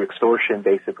and, through extortion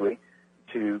basically,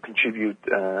 to contribute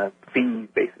fees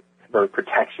for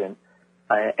protection.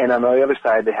 And on the other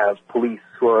side, they have police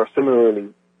who are similarly,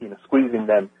 squeezing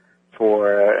them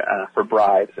for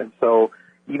bribes. And so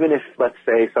even if, let's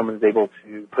say, someone is able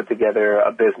to put together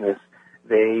a business,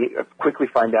 they quickly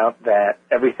find out that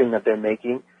everything that they're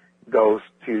making goes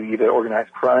to either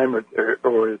organized crime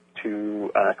or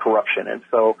to corruption. And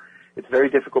so it's very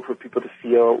difficult for people to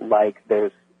feel like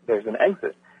there's an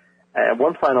exit. And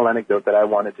one final anecdote that I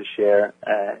wanted to share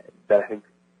that I think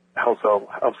also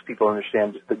helps people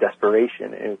understand just the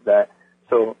desperation is that,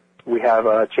 so we have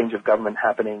a change of government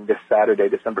happening this Saturday,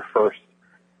 December 1st,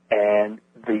 and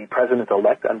the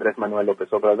president-elect, Andrés Manuel López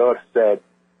Obrador, said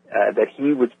that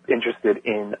he was interested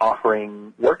in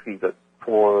offering work visas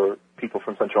for people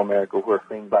from Central America who are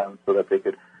fleeing violence so that they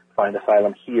could find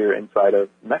asylum here inside of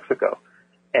Mexico.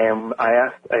 And I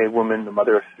asked a woman, the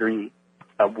mother of three,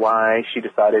 why she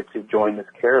decided to join this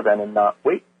caravan and not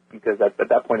wait, because at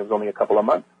that point it was only a couple of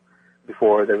months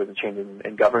before there was a change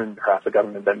in government, perhaps a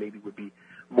government that maybe would be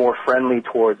more friendly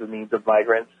towards the needs of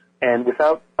migrants. And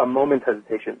without a moment's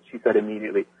hesitation, she said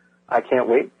immediately, I can't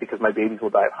wait because my babies will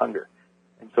die of hunger.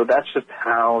 And so that's just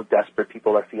how desperate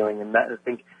people are feeling. And that, I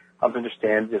think, helps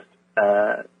understand just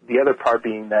the other part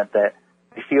being that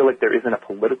they feel like there isn't a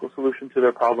political solution to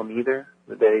their problem either.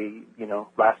 They,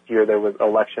 last year there was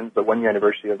elections, the 1-year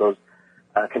anniversary of those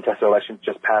contested elections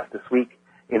just passed this week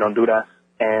in Honduras.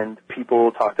 And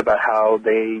people talked about how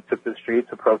they took to the streets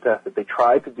to protest, that they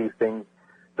tried to do things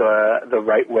the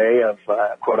right way of,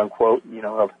 quote unquote,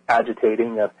 of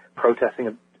agitating, of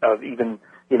protesting, of even,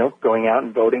 going out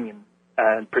and voting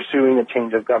and pursuing a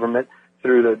change of government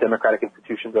through the democratic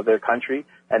institutions of their country.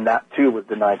 And that too was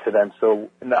denied to them. So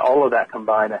all of that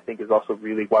combined, I think, is also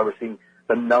really why we're seeing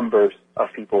the numbers of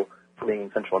people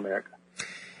fleeing Central America.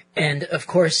 And of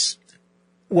course,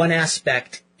 one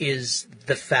aspect is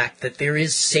the fact that there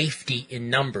is safety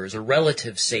in numbers, or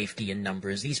relative safety in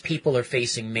numbers. These people are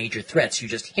facing major threats. You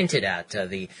just hinted at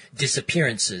the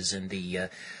disappearances and the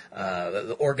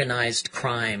organized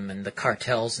crime and the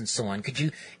cartels and so on. Could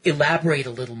you elaborate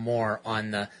a little more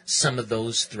on some of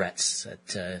those threats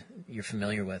that you're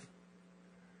familiar with?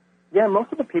 Yeah,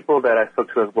 most of the people that I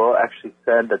spoke to as well actually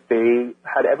said that they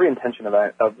had every intention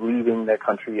of leaving their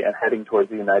country and heading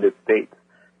towards the United States.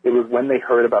 It was when they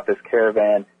heard about this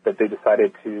caravan that they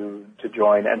decided to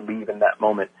join and leave in that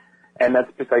moment. And that's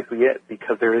precisely it,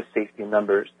 because there is safety in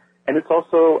numbers. And it's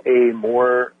also a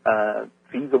more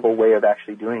feasible way of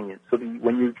actually doing it. So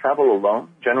when you travel alone,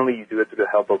 generally you do it through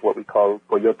the help of what we call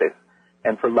coyotes.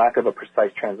 And for lack of a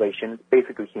precise translation, it's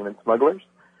basically human smugglers.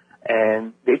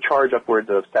 And they charge upwards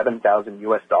of $7,000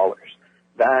 US.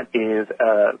 That is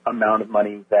an amount of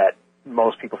money that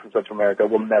most people from Central America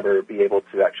will never be able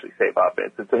to actually save up.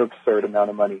 It's an absurd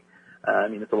amount of money.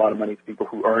 It's a lot of money to people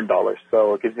who earn dollars.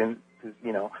 So it gives them,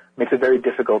 makes it very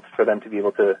difficult for them to be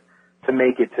able to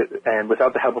make it and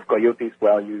without the help of coyotes,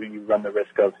 well, you run the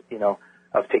risk of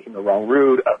taking the wrong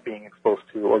route, of being exposed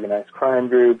to organized crime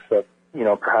groups, of,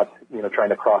 perhaps, trying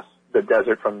to cross the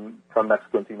desert from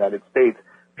Mexico into the United States,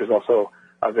 which is also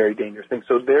a very dangerous thing.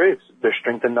 So there's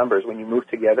strength in numbers when you move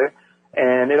together.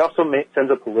 And it also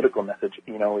sends a political message.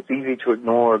 It's easy to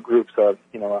ignore groups of,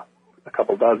 a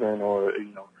couple dozen or,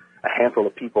 a handful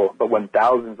of people. But when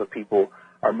thousands of people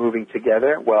are moving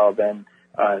together, well, then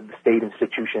the state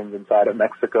institutions inside of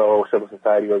Mexico, civil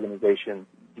society organizations,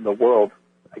 the world,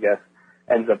 I guess,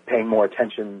 ends up paying more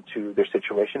attention to their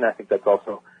situation. I think that's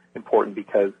also important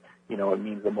because, it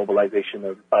means the mobilization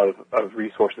of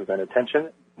resources and attention.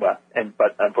 But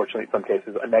unfortunately, in some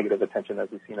cases, a negative attention, as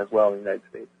we've seen as well in the United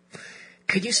States.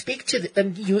 Could you speak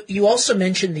to you also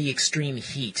mentioned the extreme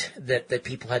heat that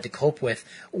people had to cope with.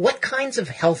 What kinds of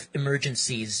health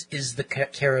emergencies is the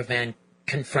caravan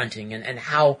confronting, and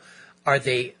how are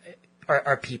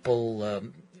people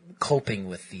coping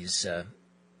with these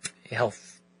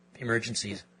health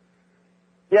emergencies?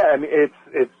 Yeah,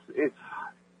 it's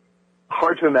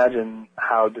hard to imagine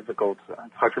how difficult.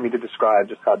 It's hard for me to describe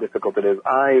just how difficult it is.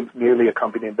 I've merely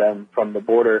accompanied them from the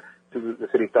border to the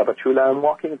city of Tapachula, and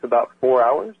walking it's about 4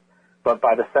 hours. But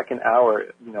by the second hour,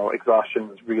 exhaustion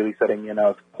was really setting in. I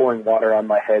was pouring water on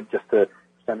my head just to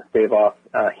kind of stave off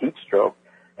heat stroke.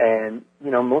 And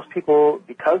most people,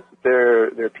 because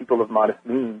they're people of modest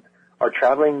means, are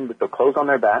traveling with the clothes on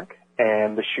their back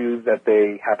and the shoes that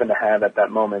they happen to have at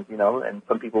that moment, and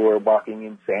some people were walking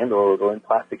in sandals or in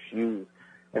plastic shoes.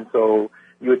 And so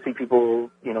you would see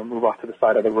people, move off to the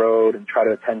side of the road and try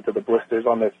to attend to the blisters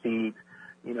on their feet,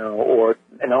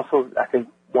 and also I think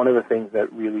one of the things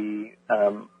that really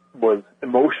was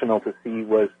emotional to see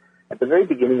was at the very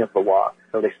beginning of the walk.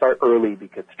 So they start early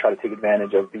because to try to take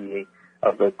advantage of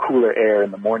the cooler air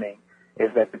in the morning, is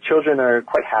that the children are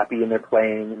quite happy and they're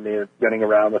playing and they're running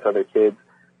around with other kids.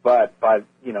 But by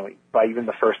even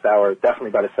the first hour,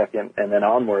 definitely by the second and then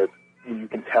onwards, you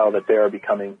can tell that they are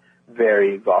becoming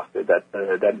very exhausted, that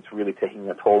it's really taking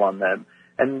a toll on them.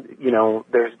 And,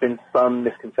 there's been some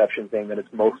misconception saying that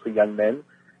it's mostly young men.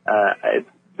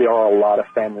 There are a lot of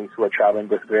families who are traveling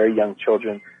with very young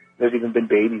children. There's even been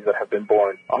babies that have been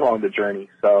born along the journey.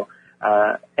 So,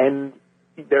 and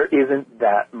there isn't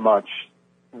that much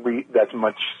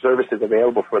services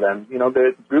available for them.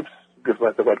 The groups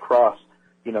like the Red Cross,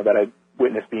 that I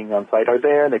witnessed being on site are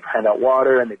there, and they hand out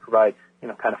water and they provide,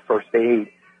 kind of first aid.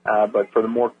 But for the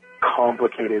more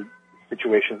complicated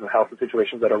situations and health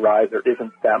situations that arise, there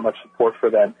isn't that much support for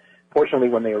them. Fortunately,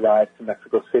 when they arrive to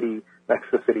Mexico City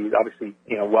is obviously,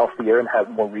 wealthier and has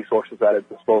more resources at its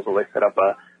disposal. They set up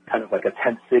a kind of like a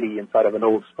tent city inside of an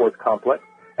old sports complex,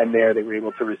 and there they were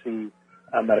able to receive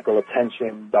medical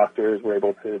attention. Doctors were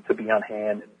able to be on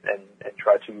hand and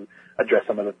try to address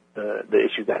some of the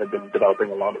issues that had been developing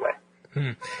along the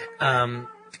way.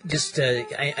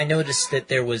 I noticed that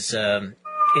there was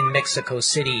in Mexico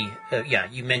City,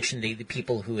 you mentioned the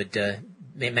people who had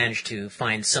managed to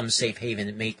find some safe haven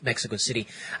in Mexico City.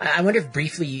 I wonder if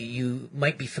briefly you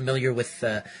might be familiar with,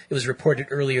 it was reported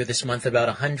earlier this month about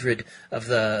 100 of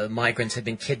the migrants had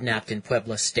been kidnapped in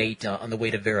Puebla State on the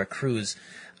way to Veracruz.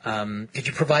 Could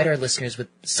you provide our listeners with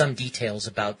some details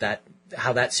about that,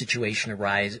 how that situation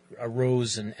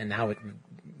arose and how it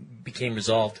became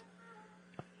resolved?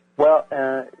 Well,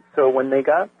 so when they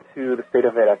got to the state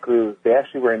of Veracruz, they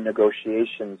actually were in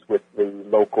negotiations with the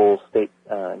local state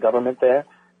government there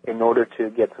in order to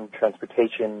get some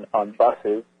transportation on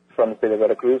buses from the state of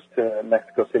Veracruz to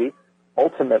Mexico City.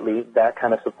 Ultimately, that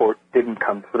kind of support didn't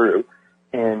come through,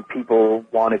 and people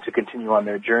wanted to continue on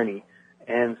their journey.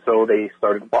 And so they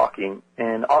started walking.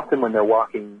 And often when they're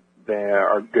walking, there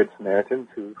are good Samaritans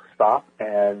who stop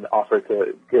and offer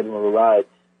to give them a ride.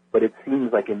 But it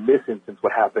seems like in this instance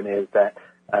what happened is that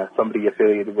somebody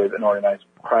affiliated with an organized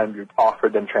crime group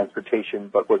offered them transportation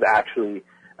but was actually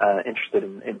interested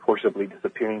in forcibly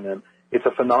disappearing them. It's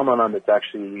a phenomenon that's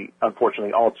actually,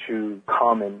 unfortunately, all too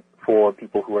common for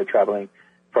people who are traveling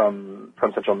from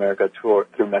Central America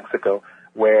through Mexico,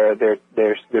 where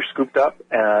they're scooped up,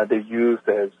 they're used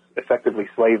as effectively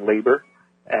slave labor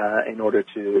in order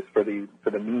for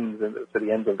the means and for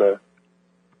the ends of the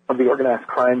organized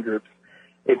crime groups.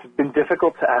 It's been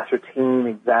difficult to ascertain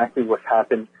exactly what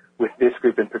happened with this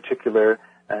group in particular,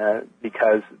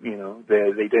 because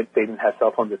they didn't have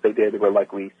cell phones. If they did, they were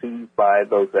likely seized by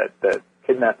those that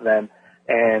kidnapped them,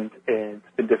 and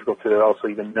it's been difficult to also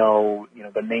even know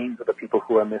the names of the people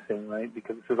who are missing, right?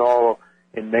 Because this is all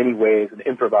in many ways an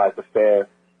improvised affair,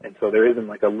 and so there isn't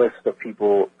like a list of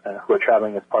people who are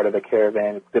traveling as part of the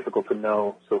caravan. It's difficult to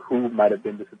know so who might have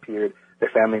been disappeared. Their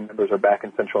family members are back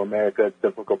in Central America. It's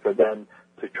difficult for them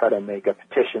to try to make a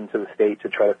petition to the state to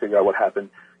try to figure out what happened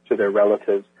to their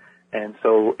relatives. And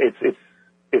so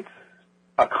it's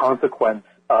a consequence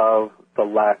of the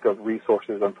lack of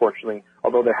resources, unfortunately,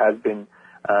 although there has been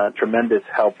tremendous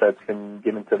help that's been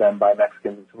given to them by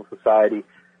Mexicans and civil society.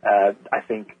 I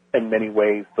think in many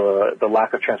ways the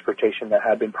lack of transportation that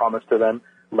had been promised to them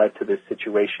led to this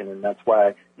situation, and that's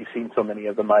why you've seen so many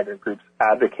of the migrant groups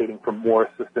advocating for more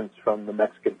assistance from the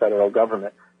Mexican federal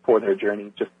government for their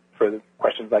journey, just for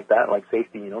questions like that, like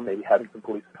safety, maybe having some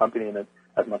police accompanying it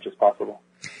as much as possible.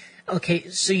 Okay,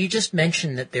 so you just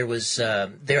mentioned that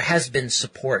there has been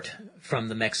support from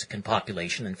the Mexican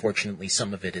population. Unfortunately,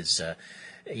 some of it is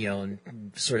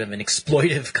sort of an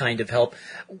exploitive kind of help.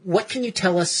 What can you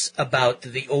tell us about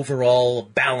the overall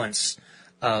balance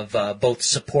of both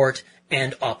support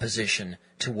and opposition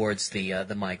towards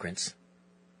the migrants?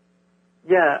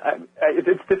 Yeah,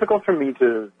 it's difficult for me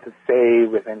to say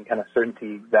with any kind of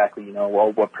certainty exactly,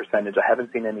 what percentage. I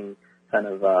haven't seen any kind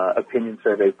of opinion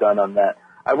surveys done on that.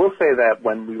 I will say that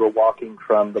when we were walking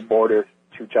from the border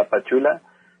to Chapachula,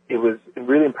 it was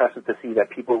really impressive to see that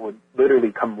people would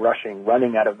literally come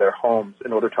running out of their homes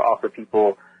in order to offer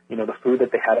people, the food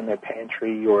that they had in their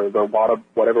pantry or the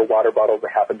whatever water bottles they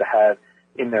happened to have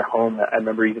in their home. I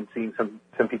remember even seeing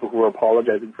some people who were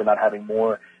apologizing for not having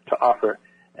more to offer.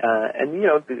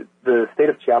 The state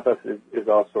of Chiapas is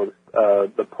also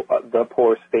the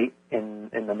poor state in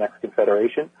the Mexican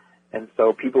Federation, and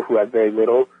so people who have very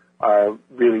little are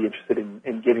really interested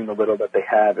in giving the little that they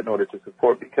have in order to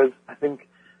support, because I think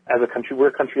as a country, we're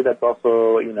a country that's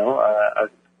also,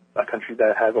 a country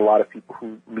that has a lot of people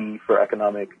who leave for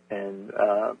economic and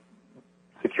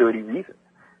security reasons.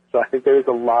 So I think there is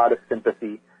a lot of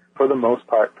sympathy, for the most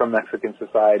part, from Mexican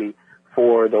society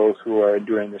for those who are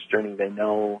enduring this journey. They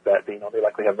know that they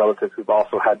likely have relatives who've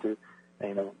also had to,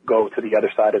 go to the other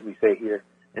side, as we say here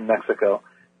in Mexico.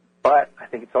 But I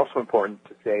think it's also important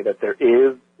to say that there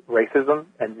is racism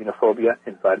and xenophobia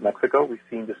inside Mexico. We've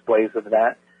seen displays of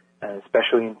that,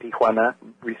 especially in Tijuana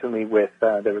recently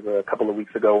there was a couple of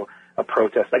weeks ago a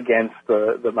protest against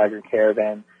the migrant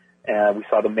caravan. We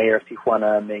saw the mayor of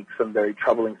Tijuana make some very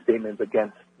troubling statements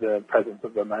against the presence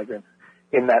of the migrants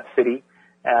in that city.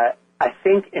 I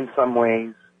think in some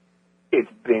ways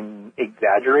it's been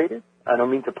exaggerated. I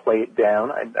don't mean to play it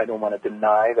down. I don't want to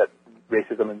deny that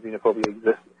racism and xenophobia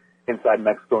exists inside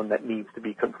Mexico and that needs to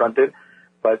be confronted.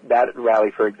 But that rally,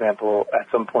 for example, at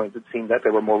some points it seemed that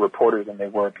there were more reporters than there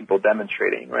were people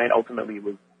demonstrating, right? Ultimately it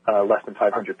was less than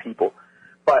 500 people.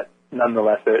 But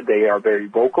nonetheless, they are very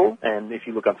vocal, and if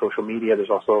you look on social media,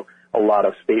 there's also a lot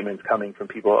of statements coming from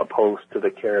people opposed to the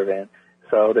caravan.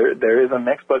 So there is a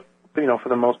mix, but for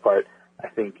the most part, I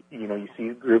think you see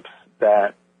groups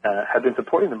that have been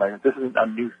supporting the migrants. This isn't a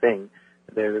new thing.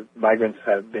 Migrants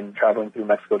have been traveling through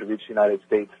Mexico to reach the United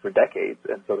States for decades,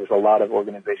 and so there's a lot of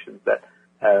organizations that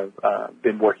have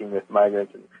been working with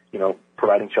migrants and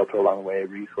providing shelter along the way,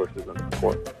 resources and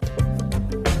support.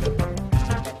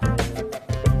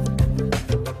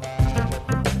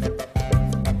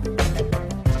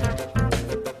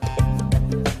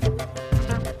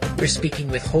 We're speaking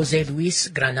with Jose Luis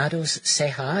Granados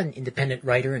Ceja, an independent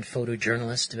writer and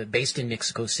photojournalist based in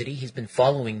Mexico City. He's been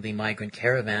following the migrant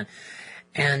caravan.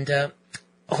 And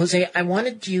Jose, I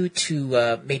wanted you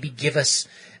to maybe give us,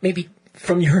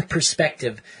 from your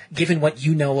perspective, given what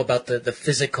you know about the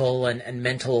physical and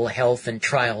mental health and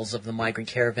trials of the migrant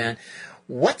caravan,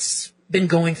 what's been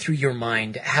going through your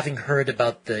mind, having heard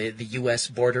about the U.S.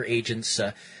 border agents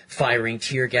firing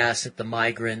tear gas at the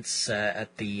migrants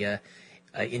at the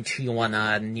in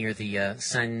Tijuana near the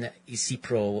San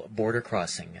Isidro border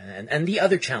crossing, and the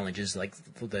other challenges like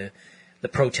the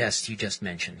protests you just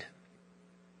mentioned?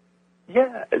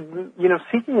 Yeah,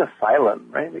 seeking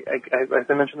asylum, right? As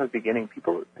I mentioned at the beginning,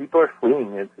 people are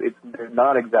fleeing. They're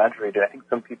not exaggerated. I think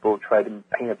some people try to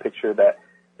paint a picture that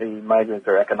the migrants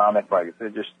are economic migrants. They're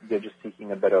just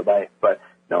seeking a better life. But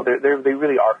no, they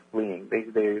really are fleeing.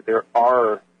 There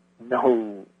are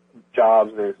no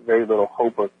jobs. There's very little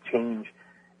hope of change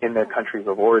in their countries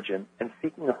of origin. And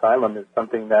seeking asylum is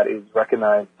something that is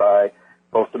recognized by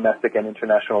both domestic and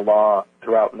international law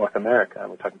throughout North America.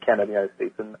 We're talking Canada, the United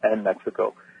States, and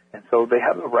Mexico. And so they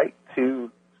have the right to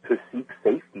seek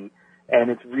safety. And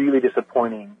it's really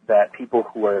disappointing that people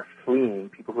who are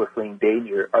fleeing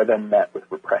danger, are then met with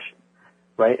repression,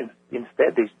 right? And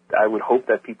instead, I would hope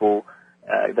that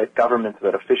that governments,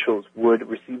 that officials would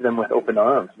receive them with open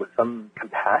arms, with some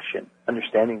compassion,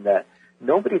 understanding that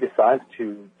nobody decides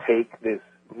to take this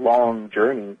long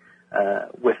journey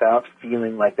without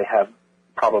feeling like they have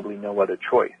probably no other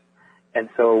choice. And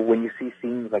so when you see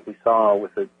scenes like we saw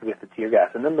with the tear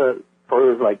gas, and then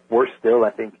worse still,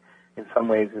 I think in some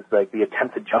ways is like the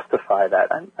attempt to justify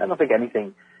that. I don't think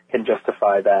anything can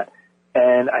justify that.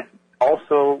 And I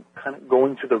also kind of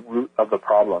going to the root of the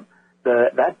problem.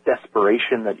 That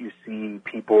desperation that you see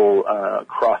people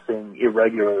crossing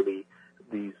irregularly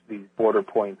these border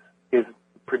points is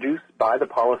produced by the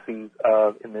policies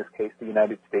of, in this case, the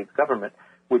United States government,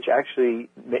 which actually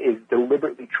is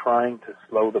deliberately trying to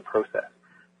slow the process.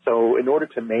 So in order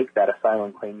to make that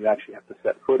asylum claim, you actually have to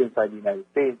set foot inside the United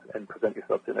States and present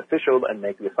yourself to an official and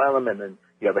make the asylum, and then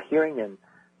you have a hearing and,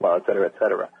 well, et cetera, et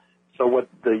cetera. So what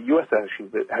the U.S.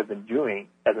 actually has been doing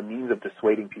as a means of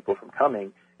dissuading people from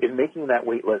coming is making that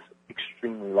wait list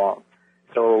extremely long.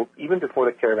 So even before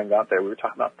the caravan got there, we were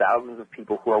talking about thousands of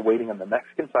people who are waiting on the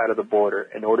Mexican side of the border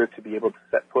in order to be able to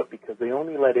set foot, because they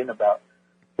only let in about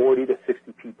 40 to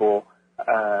 60 people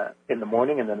in the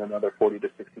morning and then another 40 to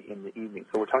 60 in the evening.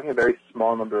 So we're talking a very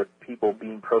small number of people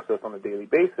being processed on a daily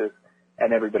basis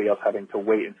and everybody else having to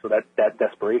wait. And so that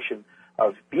desperation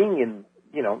of being in,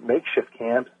 makeshift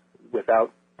camps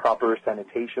without proper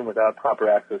sanitation, without proper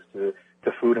access to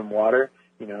food and water,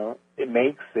 you know, it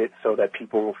makes it so that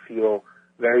people feel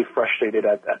very frustrated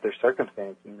at their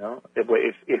circumstance, you know.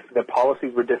 If the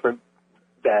policies were different,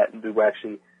 that we were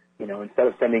actually, you know, instead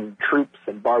of sending troops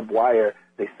and barbed wire,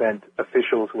 they sent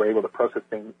officials who were able to process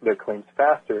their claims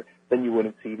faster, then you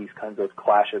wouldn't see these kinds of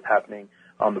clashes happening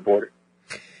on the border.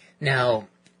 Now,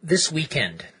 this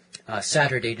weekend,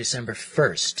 Saturday, December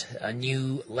 1st, a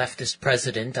new leftist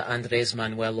president, Andrés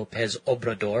Manuel López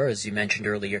Obrador, as you mentioned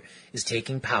earlier, is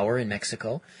taking power in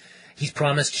Mexico. He's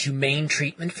promised humane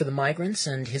treatment for the migrants,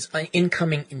 and his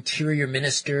incoming Interior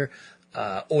Minister,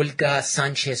 Olga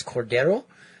Sánchez Cordero,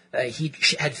 he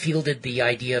had fielded the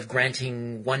idea of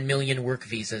granting 1 million work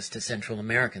visas to Central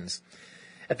Americans.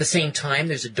 At the same time,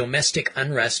 there's a domestic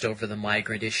unrest over the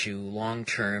migrant issue long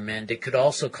term, and it could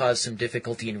also cause some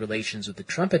difficulty in relations with the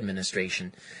Trump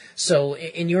administration. So,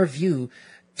 in your view,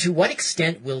 to what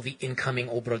extent will the incoming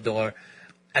Obrador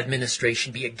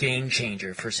administration be a game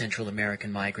changer for Central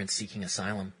American migrants seeking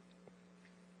asylum?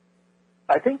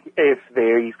 I think if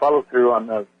they follow through on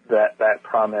that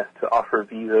promise to offer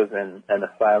visas and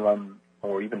asylum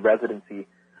or even residency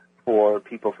for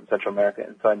people from Central America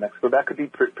inside Mexico, that could be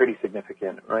pretty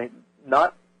significant, right?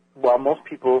 While most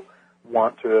people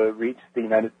want to reach the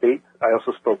United States, I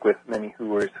also spoke with many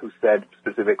who said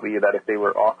specifically that if they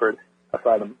were offered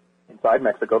asylum inside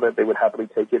Mexico, that they would happily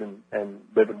take it and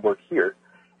live and work here.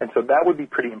 And so that would be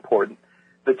pretty important.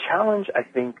 The challenge, I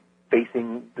think,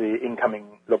 facing the incoming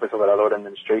López Obrador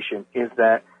administration is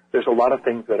that there's a lot of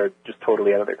things that are just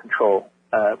totally out of their control.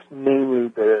 Namely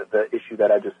the issue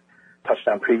that I just touched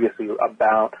on previously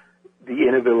about the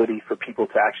inability for people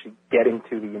to actually get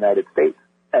into the United States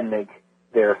and make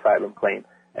their asylum claim.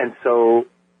 And so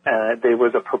there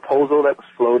was a proposal that was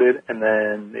floated, and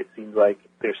then it seems like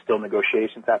there's still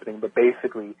negotiations happening. But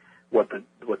basically, what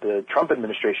the Trump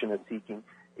administration is seeking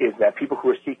is that people who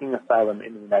are seeking asylum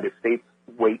in the United States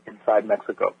wait inside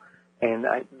Mexico. And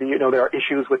there are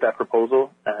issues with that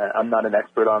proposal. I'm not an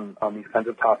expert on these kinds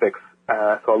of topics,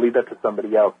 so I'll leave that to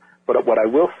somebody else. But what I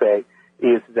will say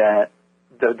is that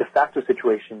the de facto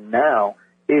situation now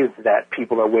is that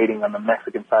people are waiting on the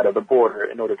Mexican side of the border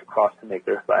in order to cross to make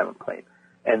their asylum claim.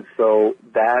 And so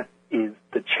that is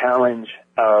the challenge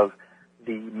of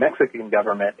the Mexican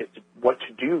government, is what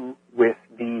to do with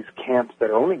these camps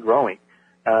that are only growing.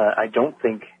 I don't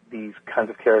think these kinds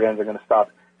of caravans are going to stop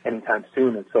anytime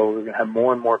soon, and so we're going to have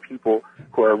more and more people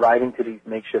who are arriving to these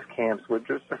makeshift camps, which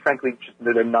are frankly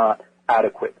they're not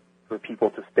adequate for people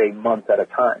to stay months at a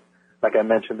time. Like I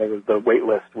mentioned, the wait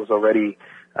list was already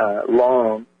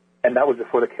long, and that was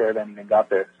before the caravan even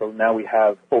got there. So now we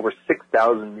have over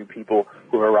 6,000 new people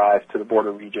who arrived to the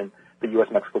border region, the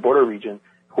U.S.-Mexico border region,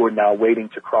 who are now waiting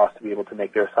to cross to be able to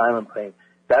make their asylum claim.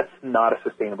 That's not a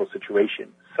sustainable situation.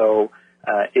 So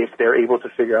if they're able to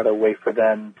figure out a way for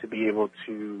them to be able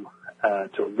to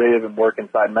live and work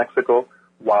inside Mexico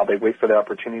while they wait for the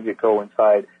opportunity to go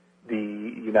inside the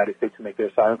United States to make their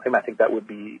asylum claim, I think that would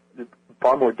be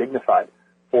far more dignified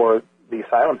for the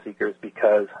asylum seekers,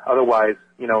 because otherwise,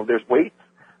 there's waits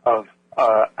of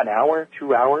an hour,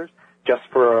 2 hours just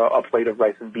for a plate of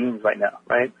rice and beans right now,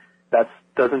 right? That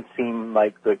doesn't seem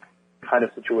like the kind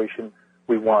of situation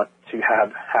we want to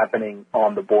have happening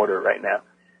on the border right now.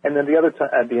 And then the other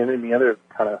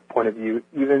kind of point of view,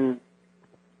 even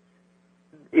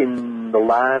in the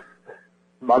last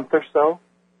month or so,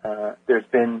 there's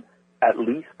been at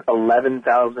least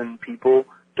 11,000 people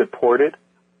deported,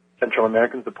 Central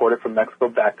Americans deported from Mexico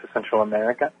back to Central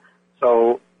America.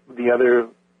 So the other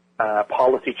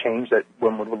policy change that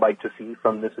one would like to see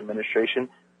from this administration,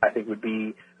 I think, would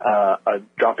be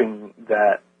dropping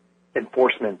that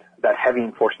enforcement, that heavy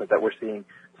enforcement that we're seeing.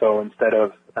 So instead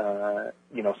of,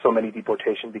 so many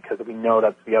deportations, because we know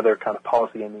that's the other kind of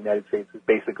policy in the United States, is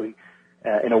basically,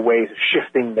 in a way,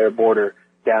 shifting their border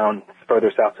down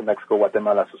further south to Mexico,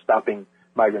 Guatemala, so stopping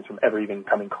migrants from ever even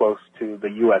coming close to the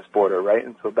U.S. border, right?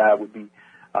 And so that would be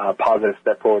a positive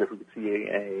step forward if we could see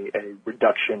a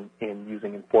reduction in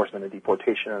using enforcement and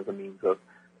deportation as a means of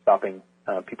stopping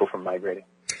people from migrating.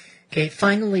 Okay,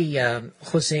 finally,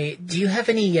 Jose, do you have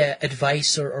any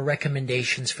advice or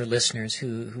recommendations for listeners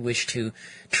who wish to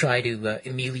try to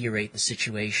ameliorate the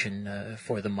situation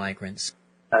for the migrants?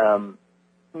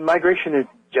 Migration is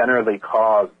generally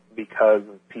caused because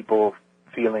of people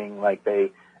feeling like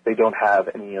they don't have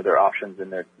any other options in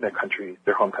their countries,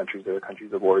 their home countries, or their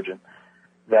countries of origin.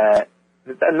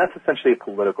 And that's essentially a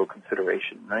political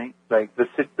consideration, right? Like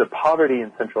the poverty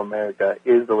in Central America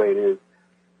is the way it is,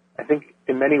 I think,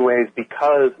 in many ways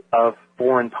because of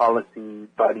foreign policy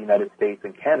by the United States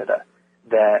and Canada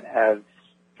that has,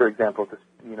 for example,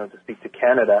 to speak to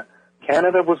Canada,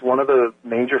 Canada was one of the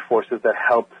major forces that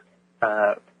helped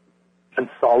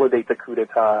consolidate the coup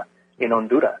d'etat in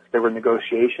Honduras. There were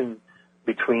negotiations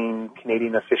between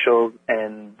Canadian officials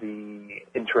and the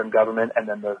interim government, and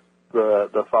then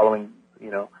the following,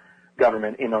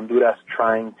 government in Honduras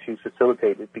trying to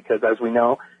facilitate it. Because as we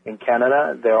know, in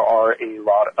Canada, there are a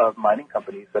lot of mining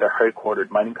companies that are headquartered,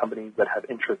 mining companies that have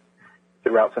interests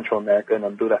throughout Central America and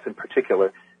Honduras in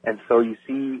particular. And so you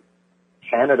see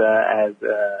Canada as,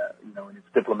 in its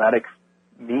diplomatic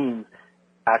means,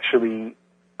 actually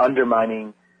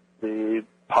undermining the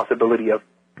possibility of,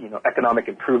 economic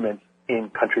improvements in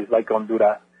countries like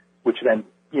Honduras, which then,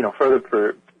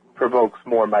 further provokes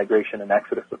more migration and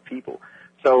exodus of people.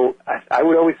 So I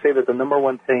would always say that the number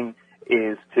one thing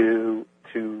is to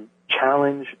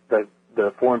challenge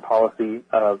the foreign policy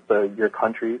of your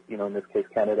countries, in this case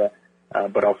Canada,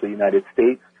 but also the United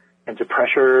States, and to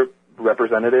pressure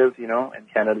representatives, in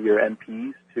Canada, your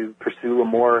MPs, to pursue a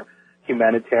more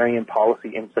humanitarian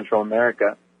policy in Central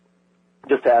America.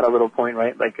 Just to add a little point,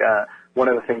 right, one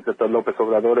of the things that the López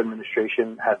Obrador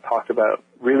administration has talked about,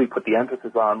 really put the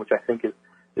emphasis on, which I think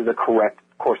is a correct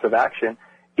course of action,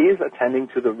 is attending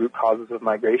to the root causes of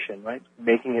migration, right?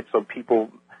 Making it so people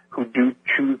who do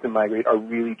choose to migrate are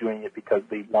really doing it because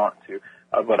they want to,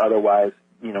 but otherwise,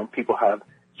 people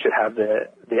should have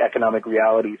the economic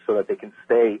reality so that they can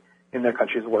stay in their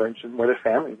countries where their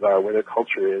families are, where their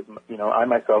culture is. I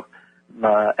myself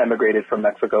emigrated from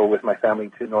Mexico with my family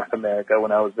to North America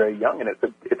when I was very young, and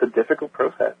it's a difficult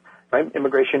process, right?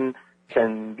 Immigration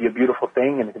can be a beautiful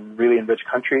thing and it can really enrich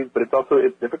countries, but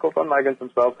it's difficult on migrants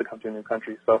themselves to come to a new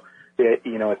country. So,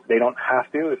 if they don't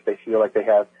have to, if they feel like they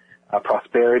have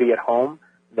prosperity at home,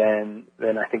 then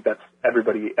I think that's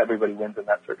everybody wins in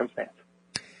that circumstance.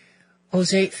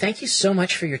 Jose, thank you so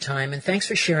much for your time, and thanks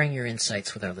for sharing your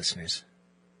insights with our listeners.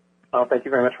 Oh, thank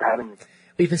you very much for having me.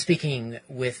 We've been speaking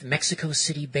with Mexico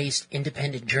City-based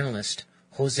independent journalist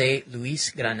Jose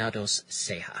Luis Granados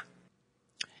Ceja.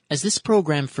 As this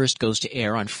program first goes to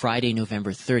air on Friday,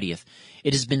 November 30th,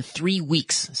 it has been 3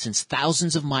 weeks since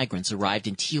thousands of migrants arrived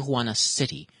in Tijuana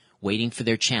City, waiting for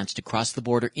their chance to cross the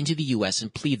border into the U.S.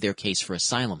 and plead their case for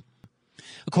asylum.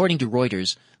 According to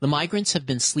Reuters, the migrants have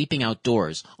been sleeping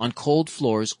outdoors, on cold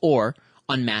floors, or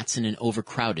on mats in an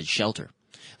overcrowded shelter.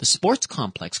 The sports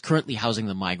complex currently housing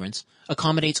the migrants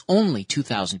accommodates only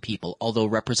 2,000 people, although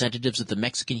representatives of the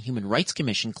Mexican Human Rights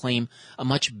Commission claim a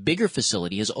much bigger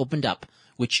facility has opened up,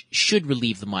 which should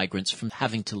relieve the migrants from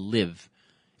having to live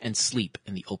and sleep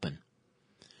in the open.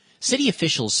 City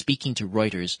officials speaking to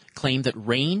Reuters claim that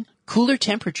rain, cooler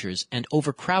temperatures, and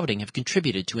overcrowding have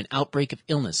contributed to an outbreak of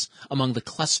illness among the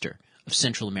cluster of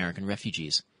Central American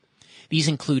refugees. These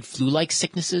include flu-like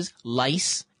sicknesses,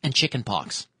 lice, and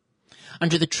chickenpox.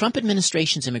 Under the Trump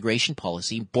administration's immigration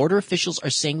policy, border officials are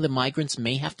saying the migrants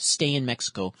may have to stay in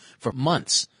Mexico for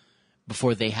months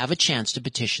before they have a chance to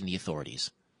petition the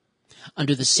authorities.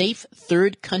 Under the Safe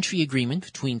Third Country Agreement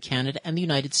between Canada and the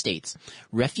United States,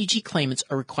 refugee claimants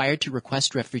are required to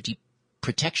request refugee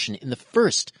protection in the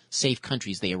first safe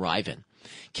countries they arrive in.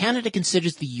 Canada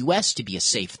considers the U.S. to be a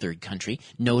safe third country,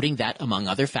 noting that, among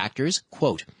other factors,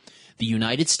 quote, the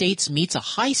United States meets a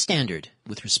high standard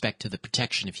with respect to the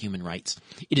protection of human rights.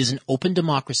 It is an open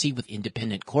democracy with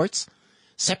independent courts,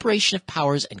 separation of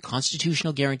powers, and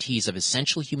constitutional guarantees of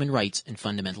essential human rights and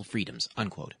fundamental freedoms,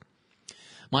 unquote.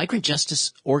 Migrant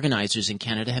justice organizers in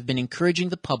Canada have been encouraging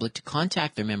the public to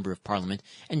contact their Member of Parliament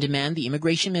and demand the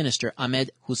Immigration Minister,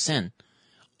 Ahmed Hussen,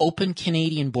 open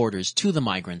Canadian borders to the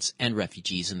migrants and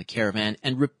refugees in the caravan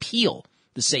and repeal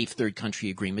the Safe Third Country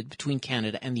Agreement between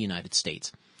Canada and the United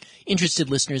States. Interested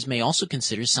listeners may also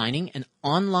consider signing an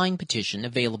online petition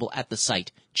available at the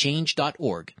site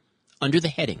change.org under the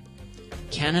heading,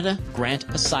 Canada Grant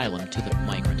Asylum to the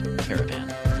Migrant Caravan.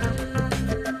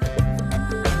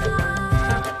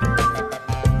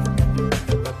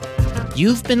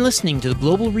 You've been listening to the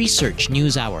Global Research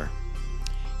News Hour.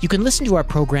 You can listen to our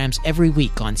programs every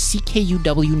week on CKUW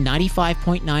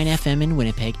 95.9 FM in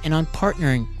Winnipeg and on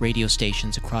partnering radio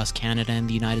stations across Canada and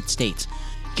the United States.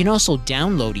 You can also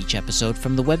download each episode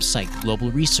from the website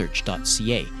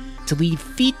globalresearch.ca. To leave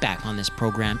feedback on this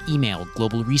program, email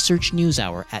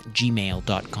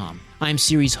globalresearchnewshour@gmail.com. I'm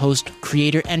series host,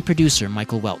 creator, and producer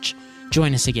Michael Welch.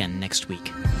 Join us again next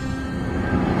week.